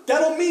striving. That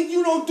don't mean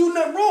you don't do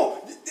nothing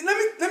wrong.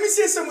 Let me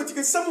say something with you,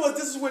 because some of us,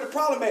 this is where the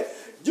problem is.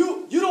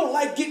 You don't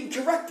like getting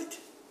corrected.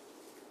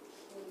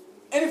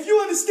 And if you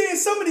understand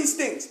some of these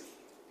things,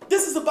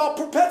 this is about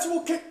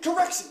perpetual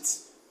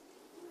corrections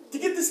to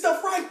get this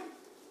stuff right.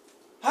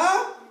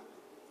 Huh?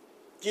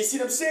 You see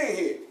what I'm saying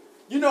here?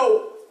 You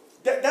know,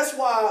 that's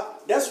why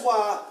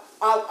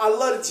I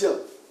love the gym.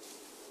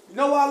 You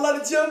know why I love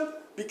the gym?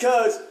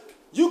 Because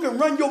you can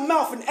run your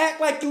mouth and act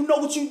like you know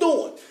what you're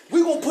doing.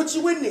 We're gonna put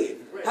you in there.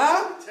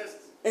 Huh?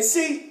 And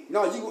see,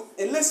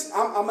 and listen,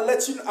 I'm gonna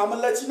let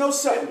you know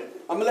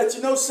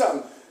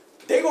something.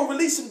 They gonna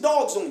release some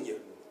dogs on you.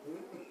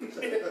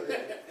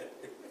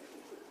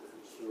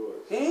 Sure.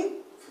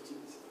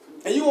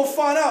 And you gonna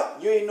find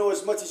out you ain't know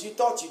as much as you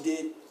thought you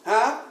did.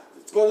 Huh?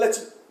 It's gonna let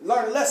you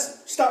learn a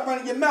lesson. Stop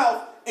running your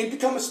mouth and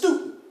become a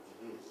student.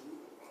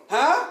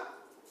 Huh?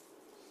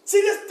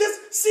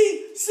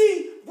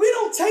 See, we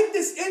don't take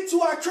this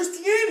into our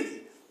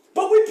Christianity,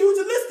 but we're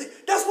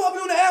pugilistic. That's why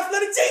we're on the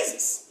athletic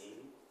Jesus.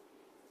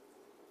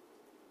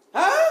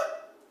 Huh?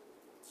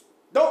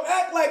 Don't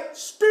act like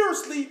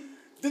spiritually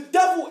the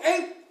devil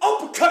ain't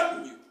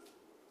uppercutting you.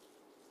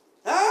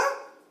 Huh?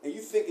 And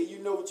you thinking you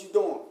know what you're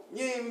doing.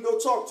 You ain't even go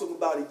talk to him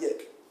about it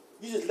yet.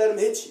 You just let him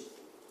hit you.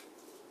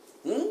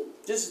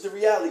 This is the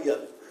reality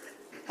of it.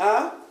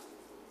 Huh?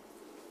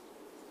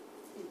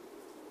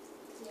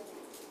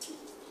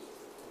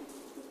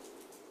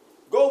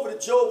 Go over to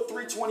Job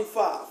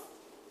 3:25.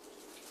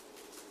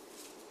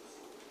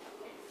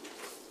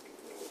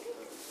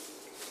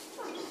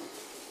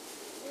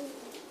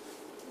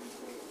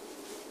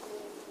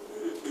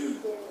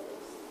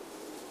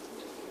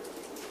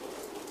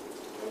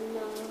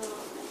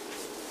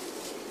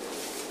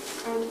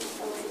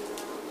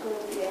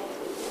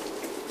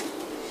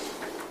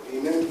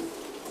 Amen.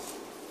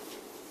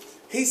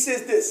 He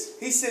says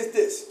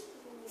this.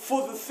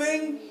 For the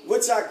thing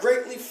which I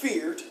greatly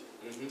feared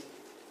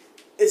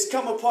is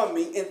come upon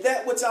me, and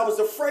that which I was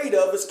afraid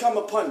of is come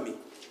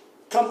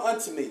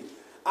unto me.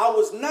 I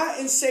was not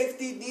in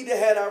safety, neither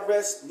had I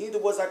rest, neither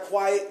was I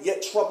quiet,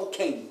 yet trouble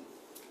came.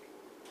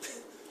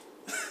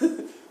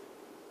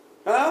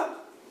 Huh?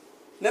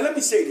 Now let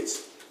me say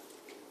this,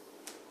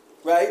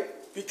 right?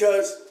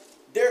 Because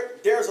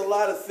there's a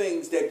lot of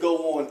things that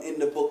go on in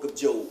the book of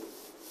Job.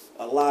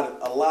 A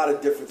lot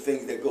of different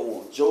things that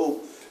go on.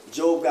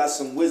 Job got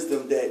some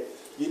wisdom that,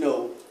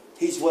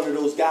 he's one of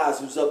those guys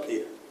who's up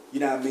there. You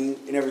know what I mean?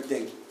 And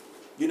everything.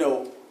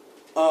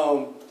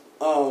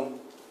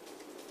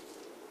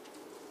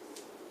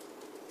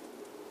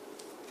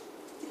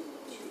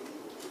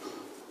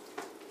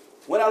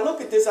 When I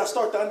look at this, I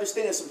start to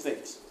understand some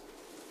things.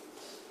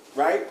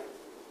 Right?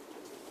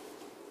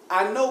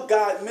 I know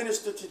God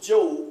ministered to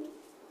Job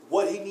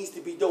what he needs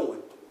to be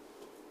doing.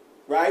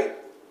 Right?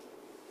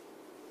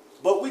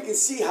 But we can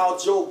see how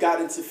Job got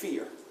into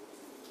fear.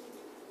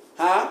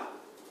 Huh?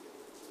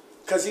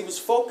 Because he was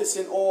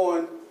focusing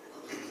on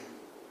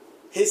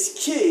his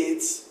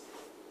kids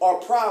are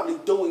probably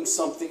doing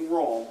something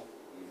wrong.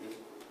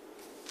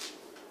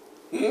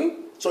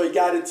 So he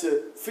got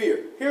into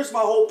fear. Here's my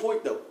whole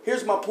point, though.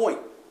 Here's my point.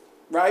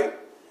 Right?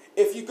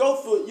 If you go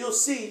through it, you'll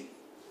see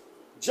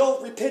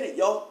Job repented,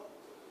 y'all.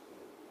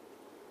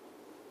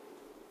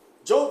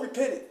 Job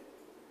repented.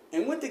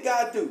 And what did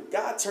God do?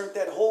 God turned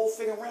that whole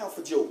thing around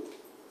for Job.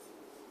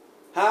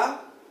 Huh?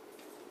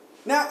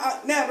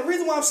 Now, the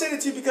reason why I'm saying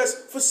it to you, because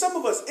for some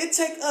of us, it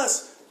takes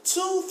us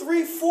 2,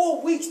 3,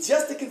 4 weeks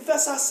just to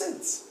confess our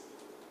sins.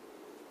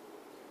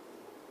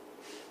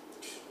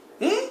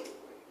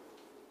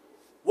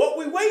 What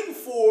we're waiting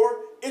for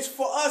is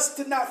for us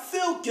to not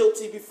feel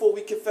guilty before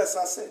we confess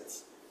our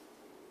sins.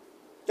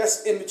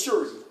 That's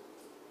immaturity.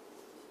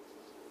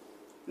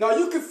 Now,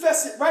 you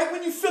confess it right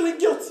when you're feeling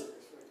guilty.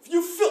 If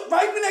you feel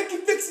right when that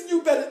conviction,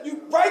 you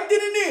right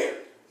then and there.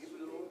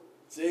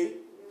 See?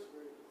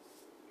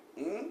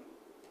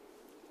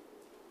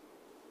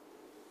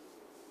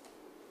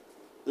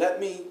 Let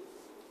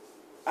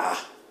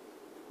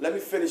me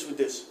finish with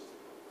this.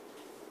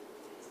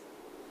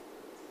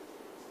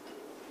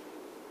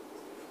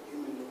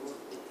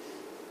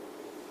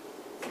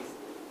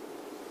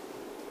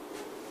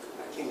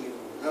 I can't get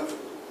on nothing.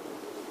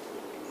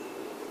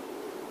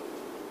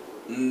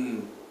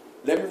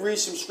 Let me read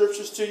some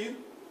scriptures to you,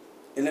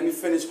 and let me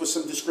finish with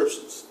some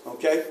descriptions,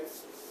 okay?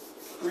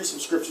 Read some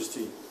scriptures to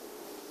you.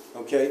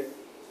 Okay?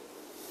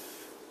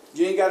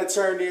 You ain't got to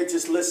turn there,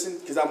 just listen,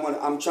 because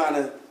I'm trying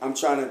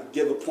to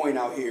give a point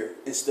out here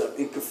and stuff.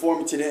 In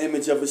conforming to the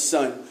image of his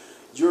son,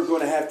 you're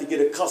going to have to get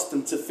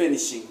accustomed to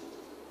finishing.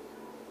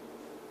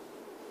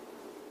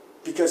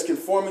 Because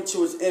conforming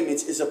to his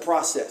image is a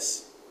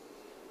process.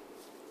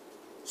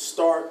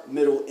 Start,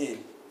 middle,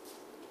 end.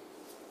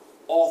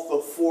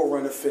 Author,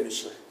 forerunner,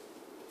 finisher.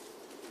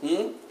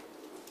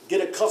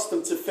 Get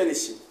accustomed to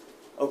finishing.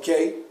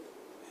 Okay?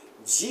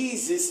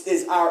 Jesus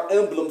is our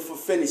emblem for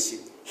finishing.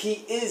 He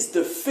is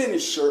the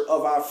finisher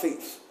of our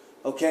faith.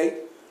 Okay?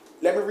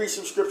 Let me read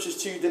some scriptures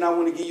to you, then I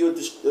want to give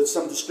you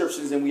some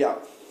descriptions and we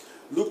out.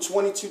 Luke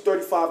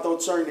 22:35, don't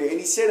turn there. And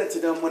he said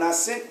unto them, when I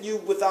sent you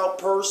without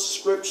purse,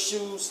 scrip,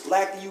 shoes,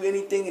 lacking you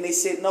anything, and they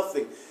said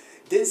nothing.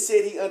 Then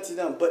said he unto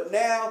them, but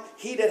now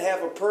he that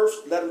have a purse,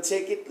 let him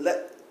take it,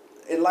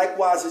 and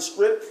likewise his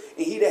scrip,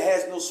 and he that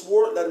has no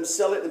sword, let him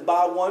sell it and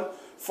buy one.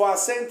 For I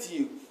say unto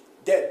you,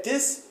 that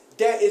this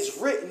that is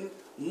written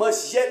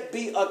must yet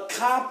be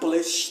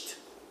accomplished.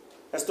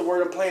 That's the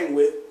word I'm playing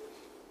with.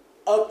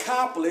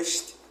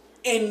 Accomplished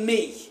in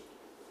me.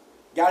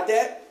 Got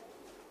that?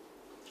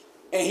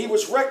 And he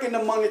was reckoned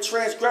among the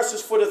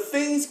transgressors, for the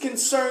things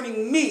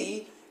concerning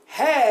me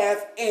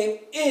have an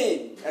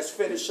end. That's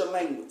finisher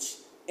language.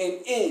 An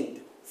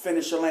end.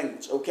 Finisher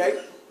language.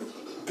 Okay?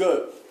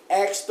 Good.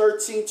 Acts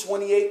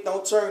 13:28.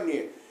 Don't turn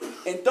there.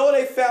 And though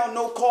they found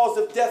no cause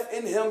of death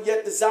in him,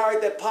 yet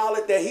desired that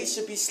Pilate that he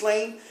should be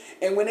slain.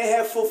 And when they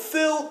had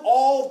fulfilled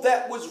all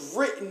that was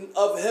written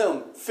of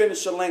him,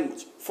 finisher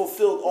language,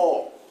 fulfilled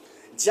all.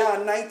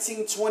 John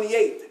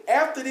 19:28.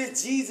 After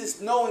this, Jesus,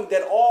 knowing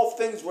that all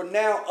things were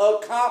now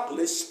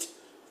accomplished,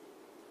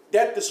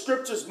 that the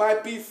scriptures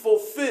might be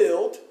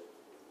fulfilled,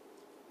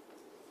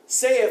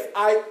 saith,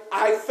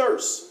 I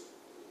thirst.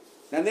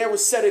 Now there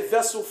was set a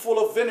vessel full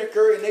of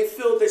vinegar, and they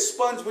filled a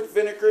sponge with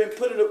vinegar, and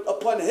put it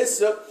upon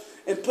hyssop,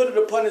 and put it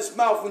upon his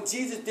mouth. When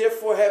Jesus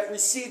therefore had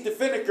received the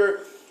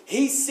vinegar,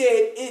 he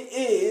said, it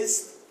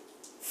is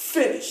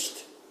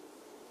finished.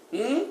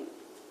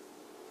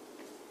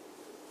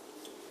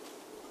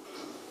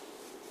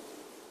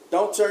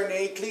 Don't turn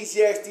to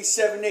Ecclesiastes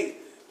 7:8.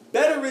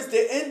 Better is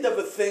the end of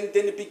a thing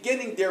than the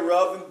beginning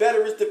thereof, and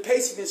better is the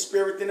patient in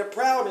spirit than the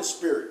proud in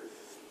spirit.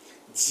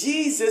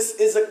 Jesus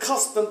is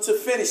accustomed to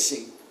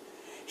finishing.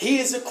 He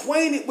is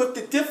acquainted with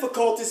the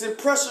difficulties and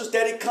pressures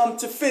that it come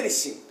to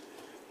finishing.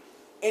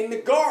 In the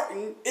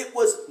garden, it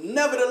was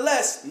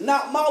nevertheless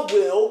not my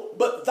will,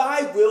 but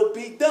thy will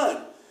be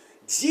done.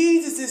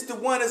 Jesus is the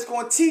one that's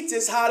going to teach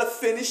us how to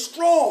finish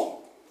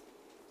strong.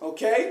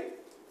 Okay?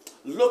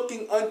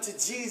 Looking unto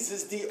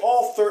Jesus, the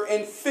author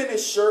and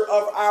finisher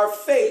of our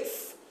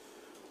faith,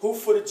 who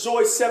for the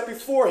joy set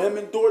before him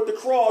endured the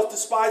cross,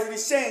 despising the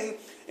shame,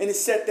 and is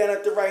set down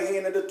at the right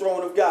hand of the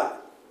throne of God.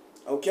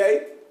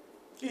 Okay?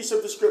 These are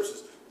some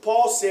descriptions.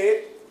 Paul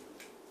said,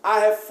 I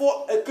have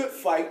fought a good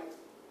fight,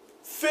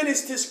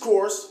 finished his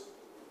course,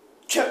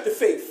 kept the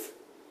faith.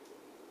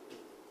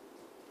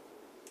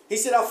 He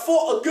said, I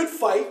fought a good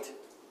fight,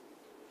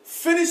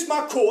 finished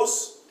my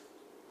course,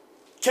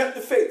 kept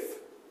the faith.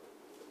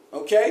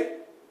 Okay?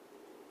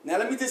 Now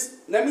let me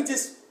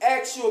just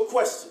ask you a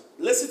question.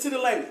 Listen to the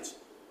language.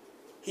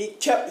 He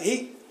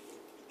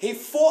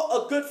fought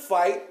a good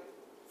fight,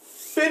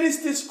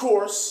 finished his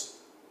course,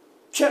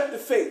 kept the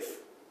faith.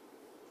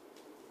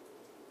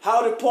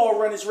 How did Paul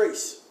run his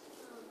race?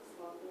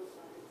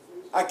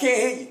 I can't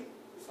hear you.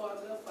 Fought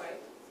a good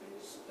fight,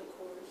 finished the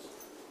course.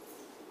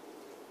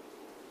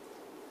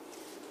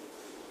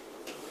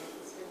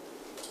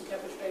 He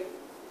kept his faith.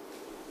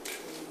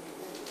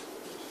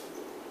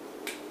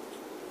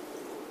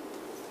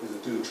 Is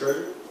it through the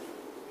treasure?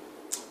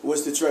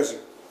 What's the treasure?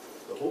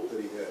 The hope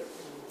that he had.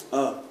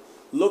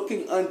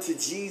 Looking unto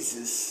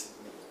Jesus.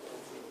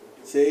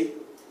 See?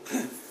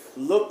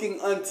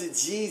 Looking unto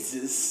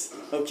Jesus.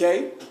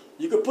 Okay?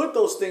 You can put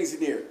those things in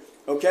there.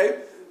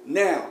 Okay?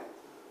 Now.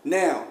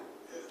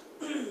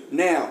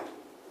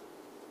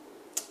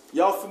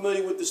 Y'all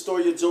familiar with the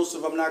story of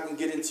Joseph? I'm not going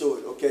to get into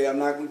it. Okay? I'm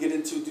not going to get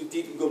into it too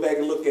deep. You can go back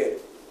and look at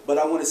it. But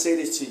I want to say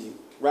this to you.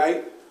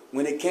 Right?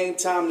 When it came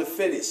time to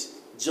finish,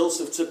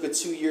 Joseph took a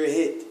 2-year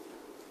hit.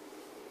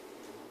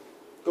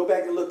 Go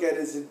back and look at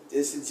it.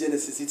 It's in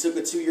Genesis. He took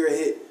a 2-year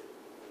hit.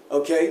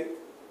 Okay?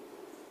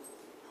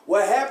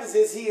 What happens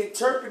is he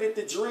interpreted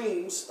the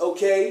dreams,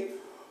 okay,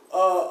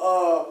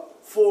 for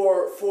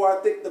I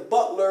think the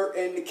butler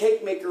and the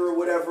cake maker or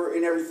whatever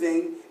and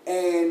everything.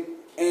 And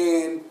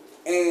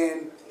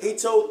he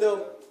told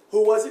them,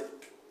 who was it?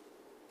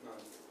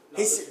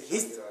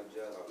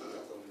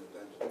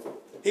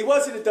 He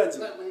was in the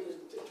dungeon.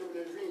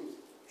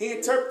 He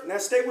interpreted. Now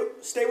stay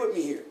with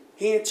me here.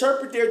 He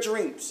interpreted their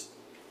dreams,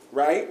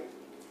 right?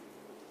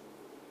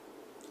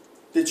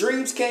 The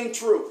dreams came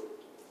true.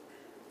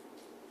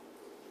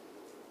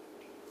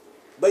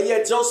 But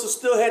yet Joseph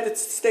still had to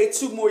stay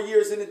 2 more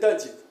years in the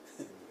dungeon.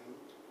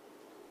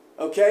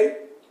 Okay?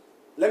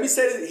 Let me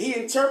say this. He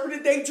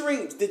interpreted their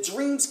dreams. The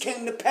dreams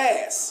came to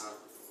pass.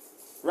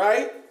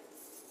 Right?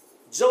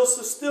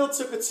 Joseph still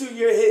took a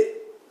 2-year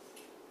hit.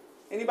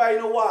 Anybody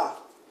know why?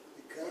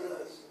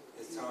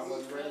 Time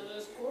was ready.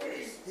 Those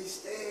quarters. He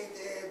stayed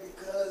there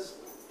because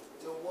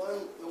the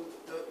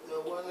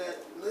one that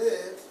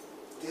lived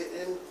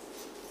didn't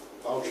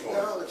Vouch for him.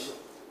 acknowledge him.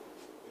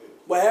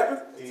 What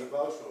happened? He ain't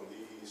vouch for him.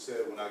 He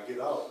said, when I get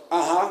out,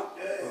 Uh-huh.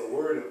 put a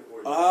word in for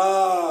you.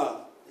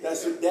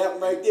 That's what, that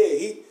one right there.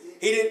 He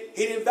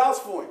didn't vouch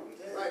for him.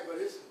 Right, but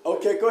it's.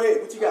 Okay, go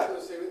ahead. What you got? I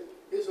was gonna say,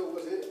 his hope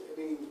wasn't it. I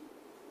mean,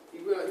 he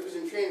realized he was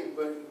in training,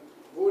 but the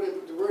board didn't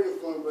put the word in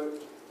for him,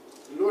 but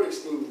the Lord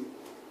esteemed him.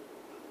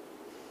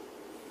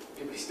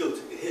 Yeah, but he still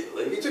took the hit,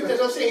 like. He took, that's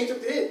what I'm saying, he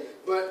took the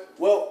hit, but.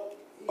 Well,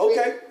 he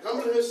okay.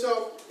 humbling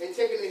himself and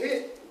taking the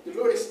hit, the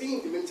Lord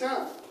esteemed him in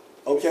time.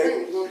 Okay.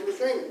 Training, he's going through a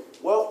training.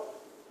 Well,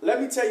 let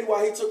me tell you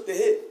why he took the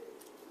hit,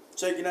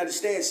 so you can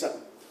understand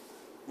something,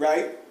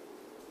 right?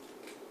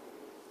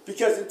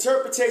 Because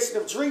interpretation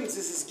of dreams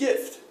is his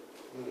gift.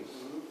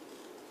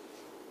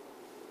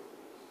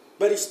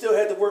 But he still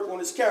had to work on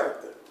his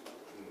character.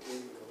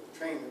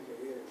 Training,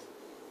 okay, yeah.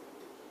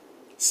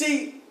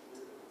 See,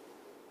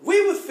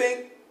 we would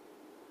think,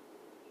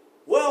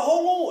 well,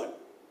 hold on.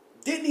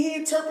 Didn't he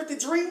interpret the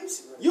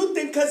dreams? You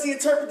think because he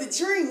interpreted the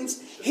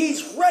dreams,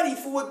 he's ready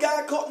for what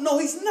God called? No,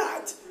 he's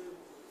not.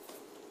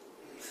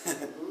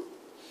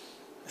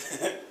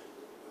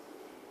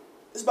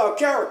 It's about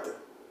character.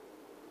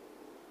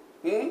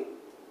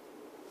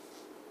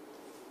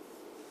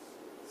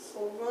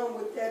 So Ron,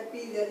 would that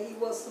be that he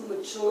wasn't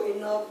mature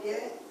enough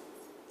yet?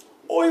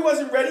 Or he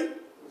wasn't ready. He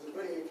wasn't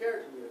ready in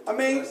character yet. I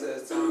mean, I said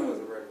his time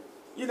wasn't ready.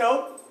 you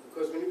know,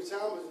 Because when he was time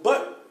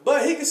was.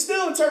 but he can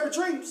still interpret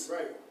dreams.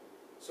 Right.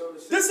 So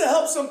This will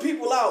help some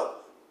people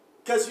out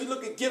because we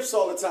look at gifts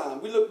all the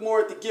time. We look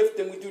more at the gift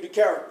than we do the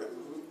character.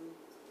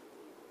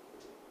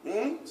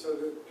 So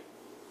the.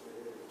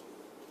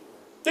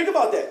 Think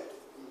about that.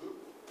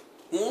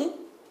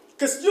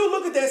 Because you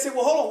look at that and say,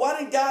 well, hold on, why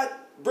didn't God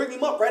bring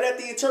him up right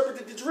after he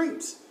interpreted the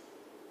dreams?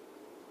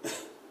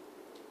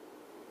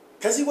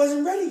 Because he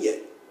wasn't ready yet.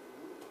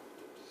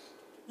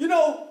 You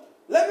know,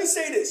 let me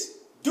say this.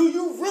 Do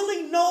you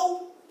really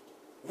know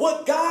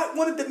what God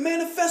wanted to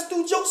manifest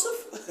through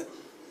Joseph?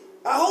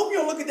 I hope you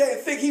don't look at that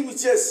and think he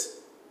was just,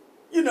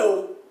 you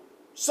know,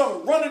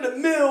 some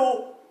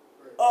run-of-the-mill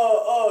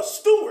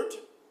steward.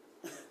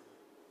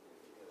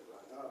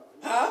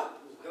 Huh?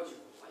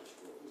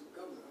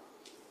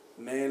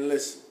 Man,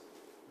 listen.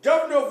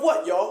 Governor of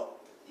what, y'all?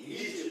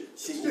 Egypt.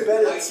 See, you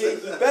better,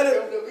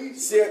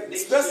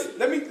 especially,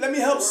 let me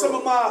help some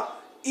of my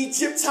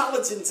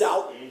Egyptologians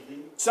out.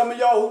 Some of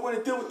y'all who want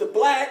to deal with the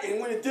black and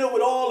want to deal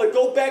with all and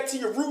go back to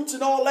your roots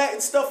and all that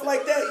and stuff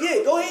like that.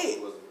 Yeah, go ahead.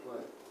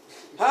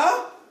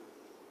 Huh?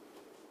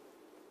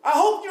 I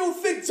hope you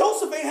don't think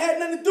Joseph ain't had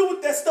nothing to do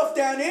with that stuff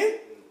down there.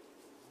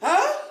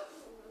 Huh?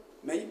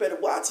 Man, you better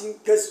watch him.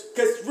 Because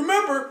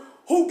remember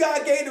who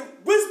God gave the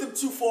wisdom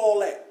to for all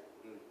that.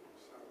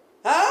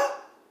 Huh?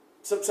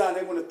 Sometimes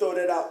they want to throw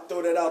that out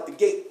the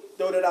gate,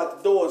 throw that out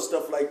the door and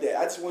stuff like that.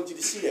 I just want you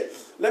to see that.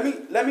 Let me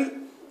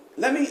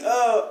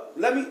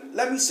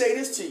say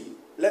this to you.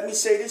 Let me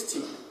say this to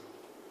you.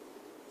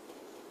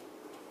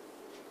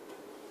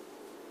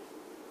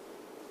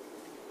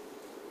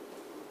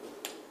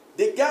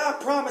 Did God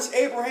promise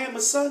Abraham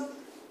a son?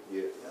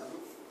 Yeah.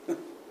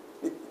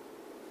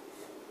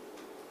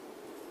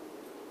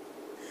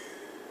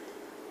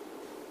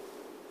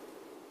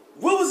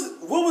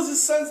 What was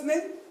his son's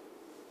name?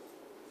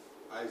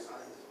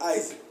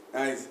 Isaac.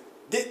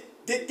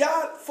 Did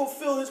God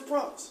fulfill his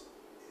promise?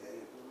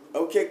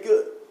 Okay,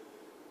 good.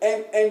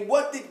 And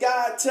what did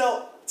God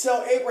tell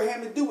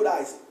Abraham to do with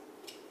Isaac?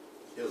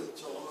 Kill him.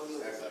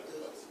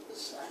 The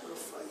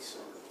sacrifice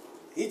on him.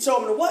 He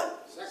told him to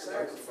what?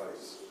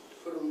 Sacrifice.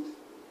 Put him.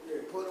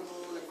 Yeah. Put him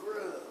on the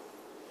grill.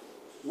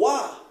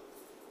 Why?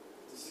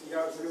 To see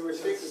how to do a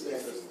safety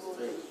that.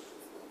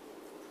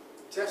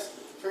 Test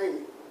it,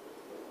 training.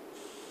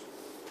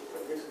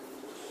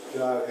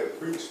 God had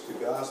preached the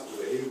gospel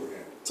to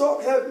Abraham.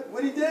 Talk heavy.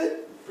 What he did?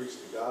 He preached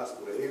the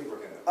gospel to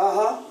Abraham.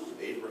 Uh-huh.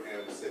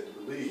 Abraham said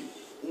he believed.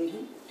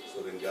 Mm-hmm.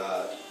 So then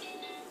God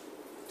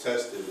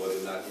tested whether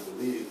or not he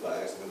believed by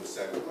asking him to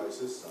sacrifice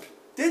his son.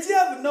 Did you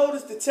ever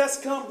notice the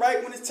test come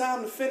right when it's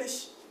time to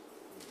finish?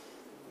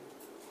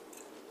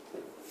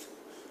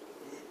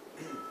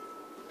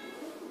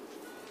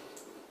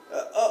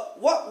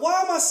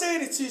 Why am I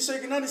saying it to you so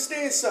you can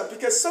understand something?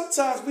 Because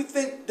sometimes we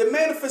think the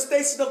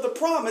manifestation of the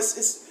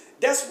promise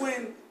that's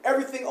when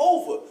everything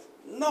over.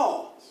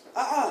 No.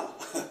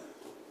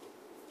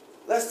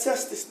 Let's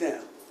test this now.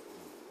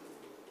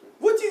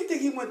 What do you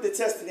think he went to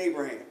test in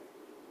Abraham?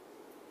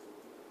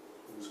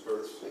 Who's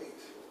first?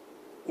 Faith.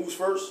 Who's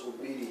first?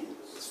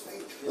 Obedience. His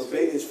faith.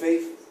 Obey his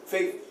faith.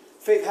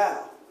 Faith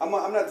how? I'm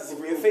not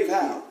disagreeing. Faith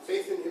how?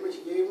 Faith in the image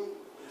he gave him.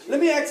 Let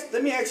me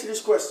ask you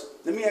this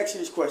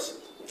question.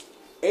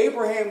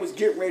 Abraham was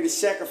getting ready to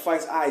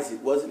sacrifice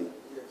Isaac, wasn't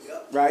he?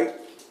 Yep. Right?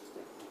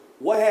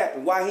 What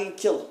happened? Why he didn't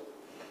kill him?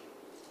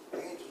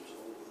 Angels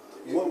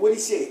over him. What did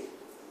he say? He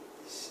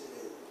said,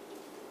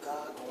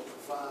 God gonna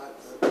provide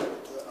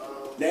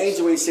The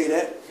angel ain't say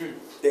that.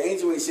 The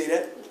angel ain't say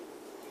that.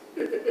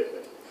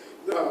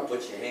 No.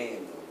 Put your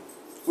hand on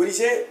What he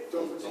said?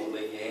 Don't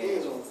lay your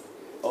hands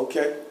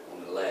Okay.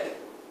 on the lad.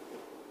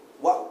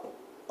 What?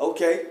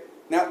 Okay.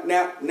 Now,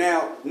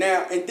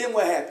 and then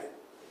what happened?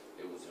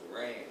 It was a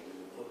ram in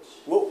the bush.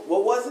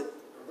 What was it?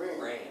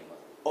 Ram.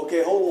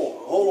 Okay,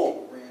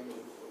 hold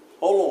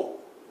on.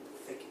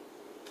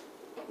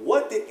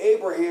 What did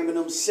Abraham and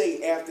them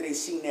say after they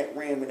seen that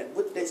ram?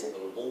 What did they say? The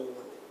Lord.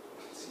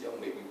 See, y'all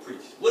make me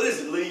preach. What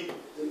is it, Lee?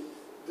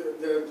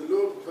 The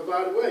Lord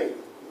provided a way.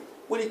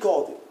 What he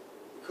called it?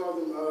 He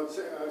called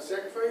them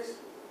sacrifice?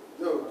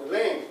 No, the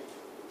lamb.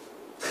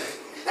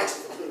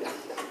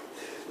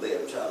 Lee,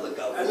 I'm trying to look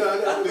out. I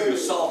know. I threw you a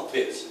soft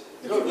pitch.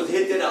 You was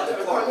hit that out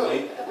the park,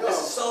 Lee.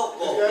 That's a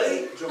softball,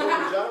 Lee.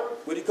 Jehovah Jireh?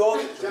 What he called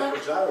it?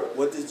 Jehovah Jireh.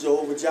 What does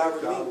Jehovah Jireh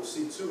God mean? will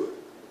see to it.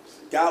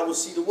 God will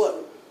see the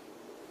what?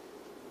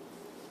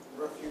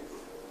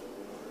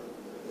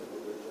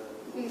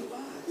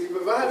 He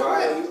provided a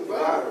way.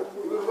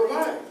 He will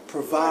provide.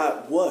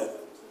 Provide what?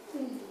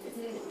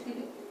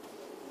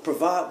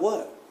 Provide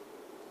what?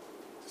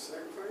 The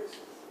sacrifice?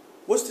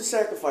 What's the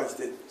sacrifice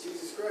then?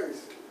 Jesus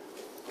Christ.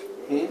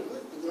 Hmm?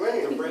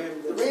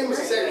 The ram is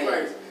a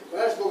sacrifice. But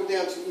I just broke it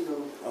down to, you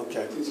know,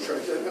 Okay. Jesus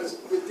Christ. I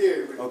just went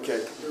there. Okay.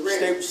 The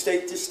ram.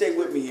 Just stay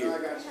with me I here.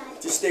 got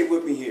you. Just stay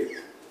with me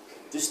here.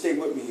 Just stay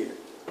with me here.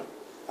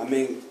 I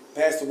mean,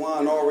 Pastor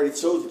Juan already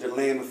told you the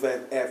lamb of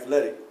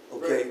athletic.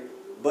 Okay.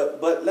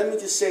 Right. But let me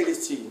just say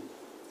this to you.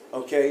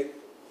 Okay.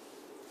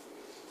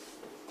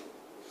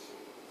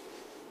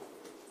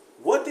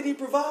 What did he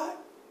provide?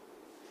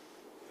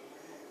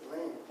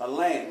 Lamb. A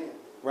lamb,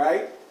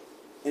 right?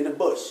 In the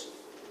bush.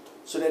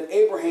 So that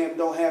Abraham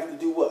don't have to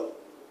do what?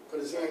 Put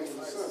his hand to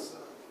the sun.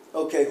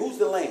 Okay, who's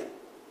the lamb?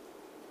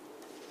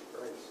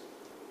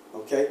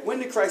 Okay, when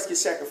did Christ get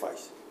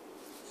sacrificed?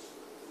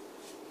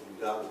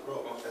 You died on the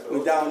cross. When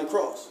he died on the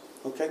cross.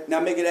 Okay, now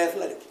make it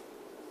athletic.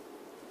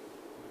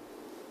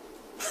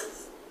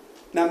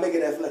 Now make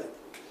it athletic.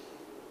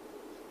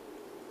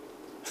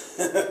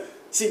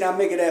 See, now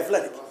make it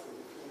athletic.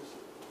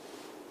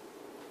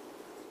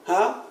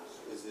 Huh?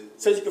 Is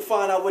it, So you can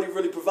find out what he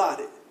really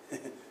provided.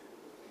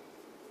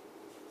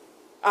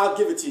 I'll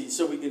give it to you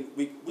so we can,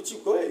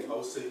 go ahead. I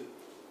would say,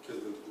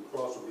 because the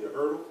cross would be a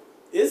hurdle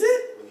Is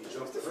it? when he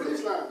jumped The the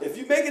finish hurdle. line. If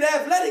you make it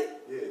athletic,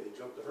 Yeah, he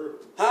jumped the hurdle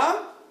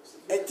huh?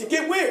 And to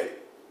get where?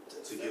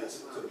 to get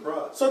to the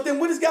prize. So then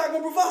what is God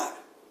going to provide?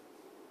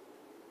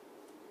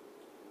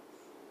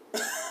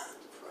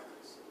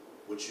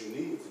 What you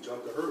need to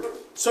jump the hurdle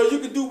So you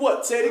can do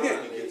what? Say it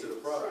again. to get to the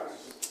prize.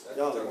 That's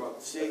Y'all what I'm talking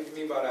about. see? What you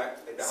mean by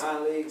that? The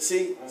hind legs?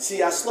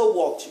 See, I slow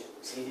walked you.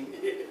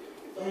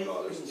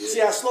 No, that's-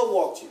 See, I slow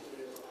walked you.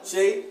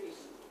 See?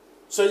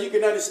 So you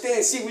can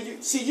understand. See,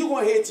 you're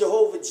going to hear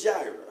Jehovah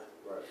Jireh,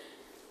 Right.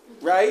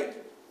 right?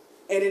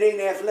 And it ain't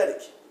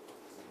athletic.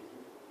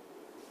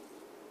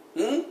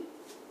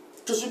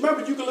 Because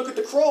remember, you can look at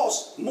the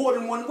cross more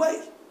than one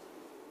way.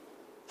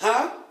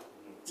 Huh?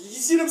 You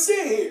see what I'm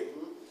saying here?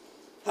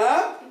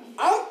 Huh?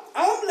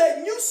 I'm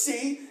letting you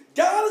see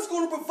God is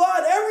going to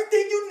provide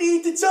everything you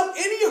need to jump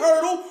any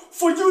hurdle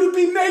for you to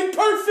be made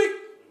perfect.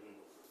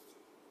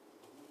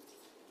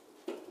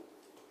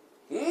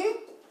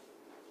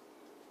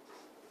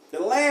 The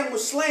lamb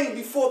was slain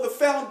before the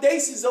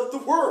foundations of the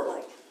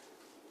world.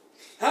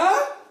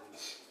 Huh?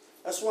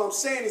 That's why I'm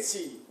saying it to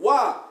you.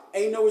 Why?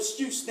 Ain't no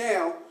excuse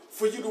now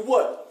for you to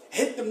what?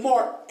 Hit the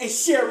mark and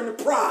share in the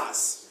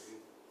prize.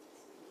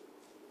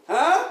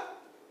 Huh?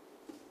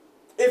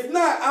 If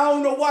not, I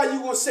don't know why you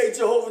going to say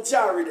Jehovah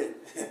Jireh then.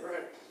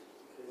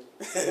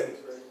 Right.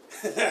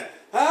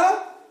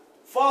 Huh?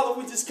 Father,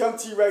 we just come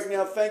to you right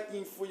now. Thank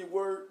you for your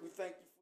word. We thank you.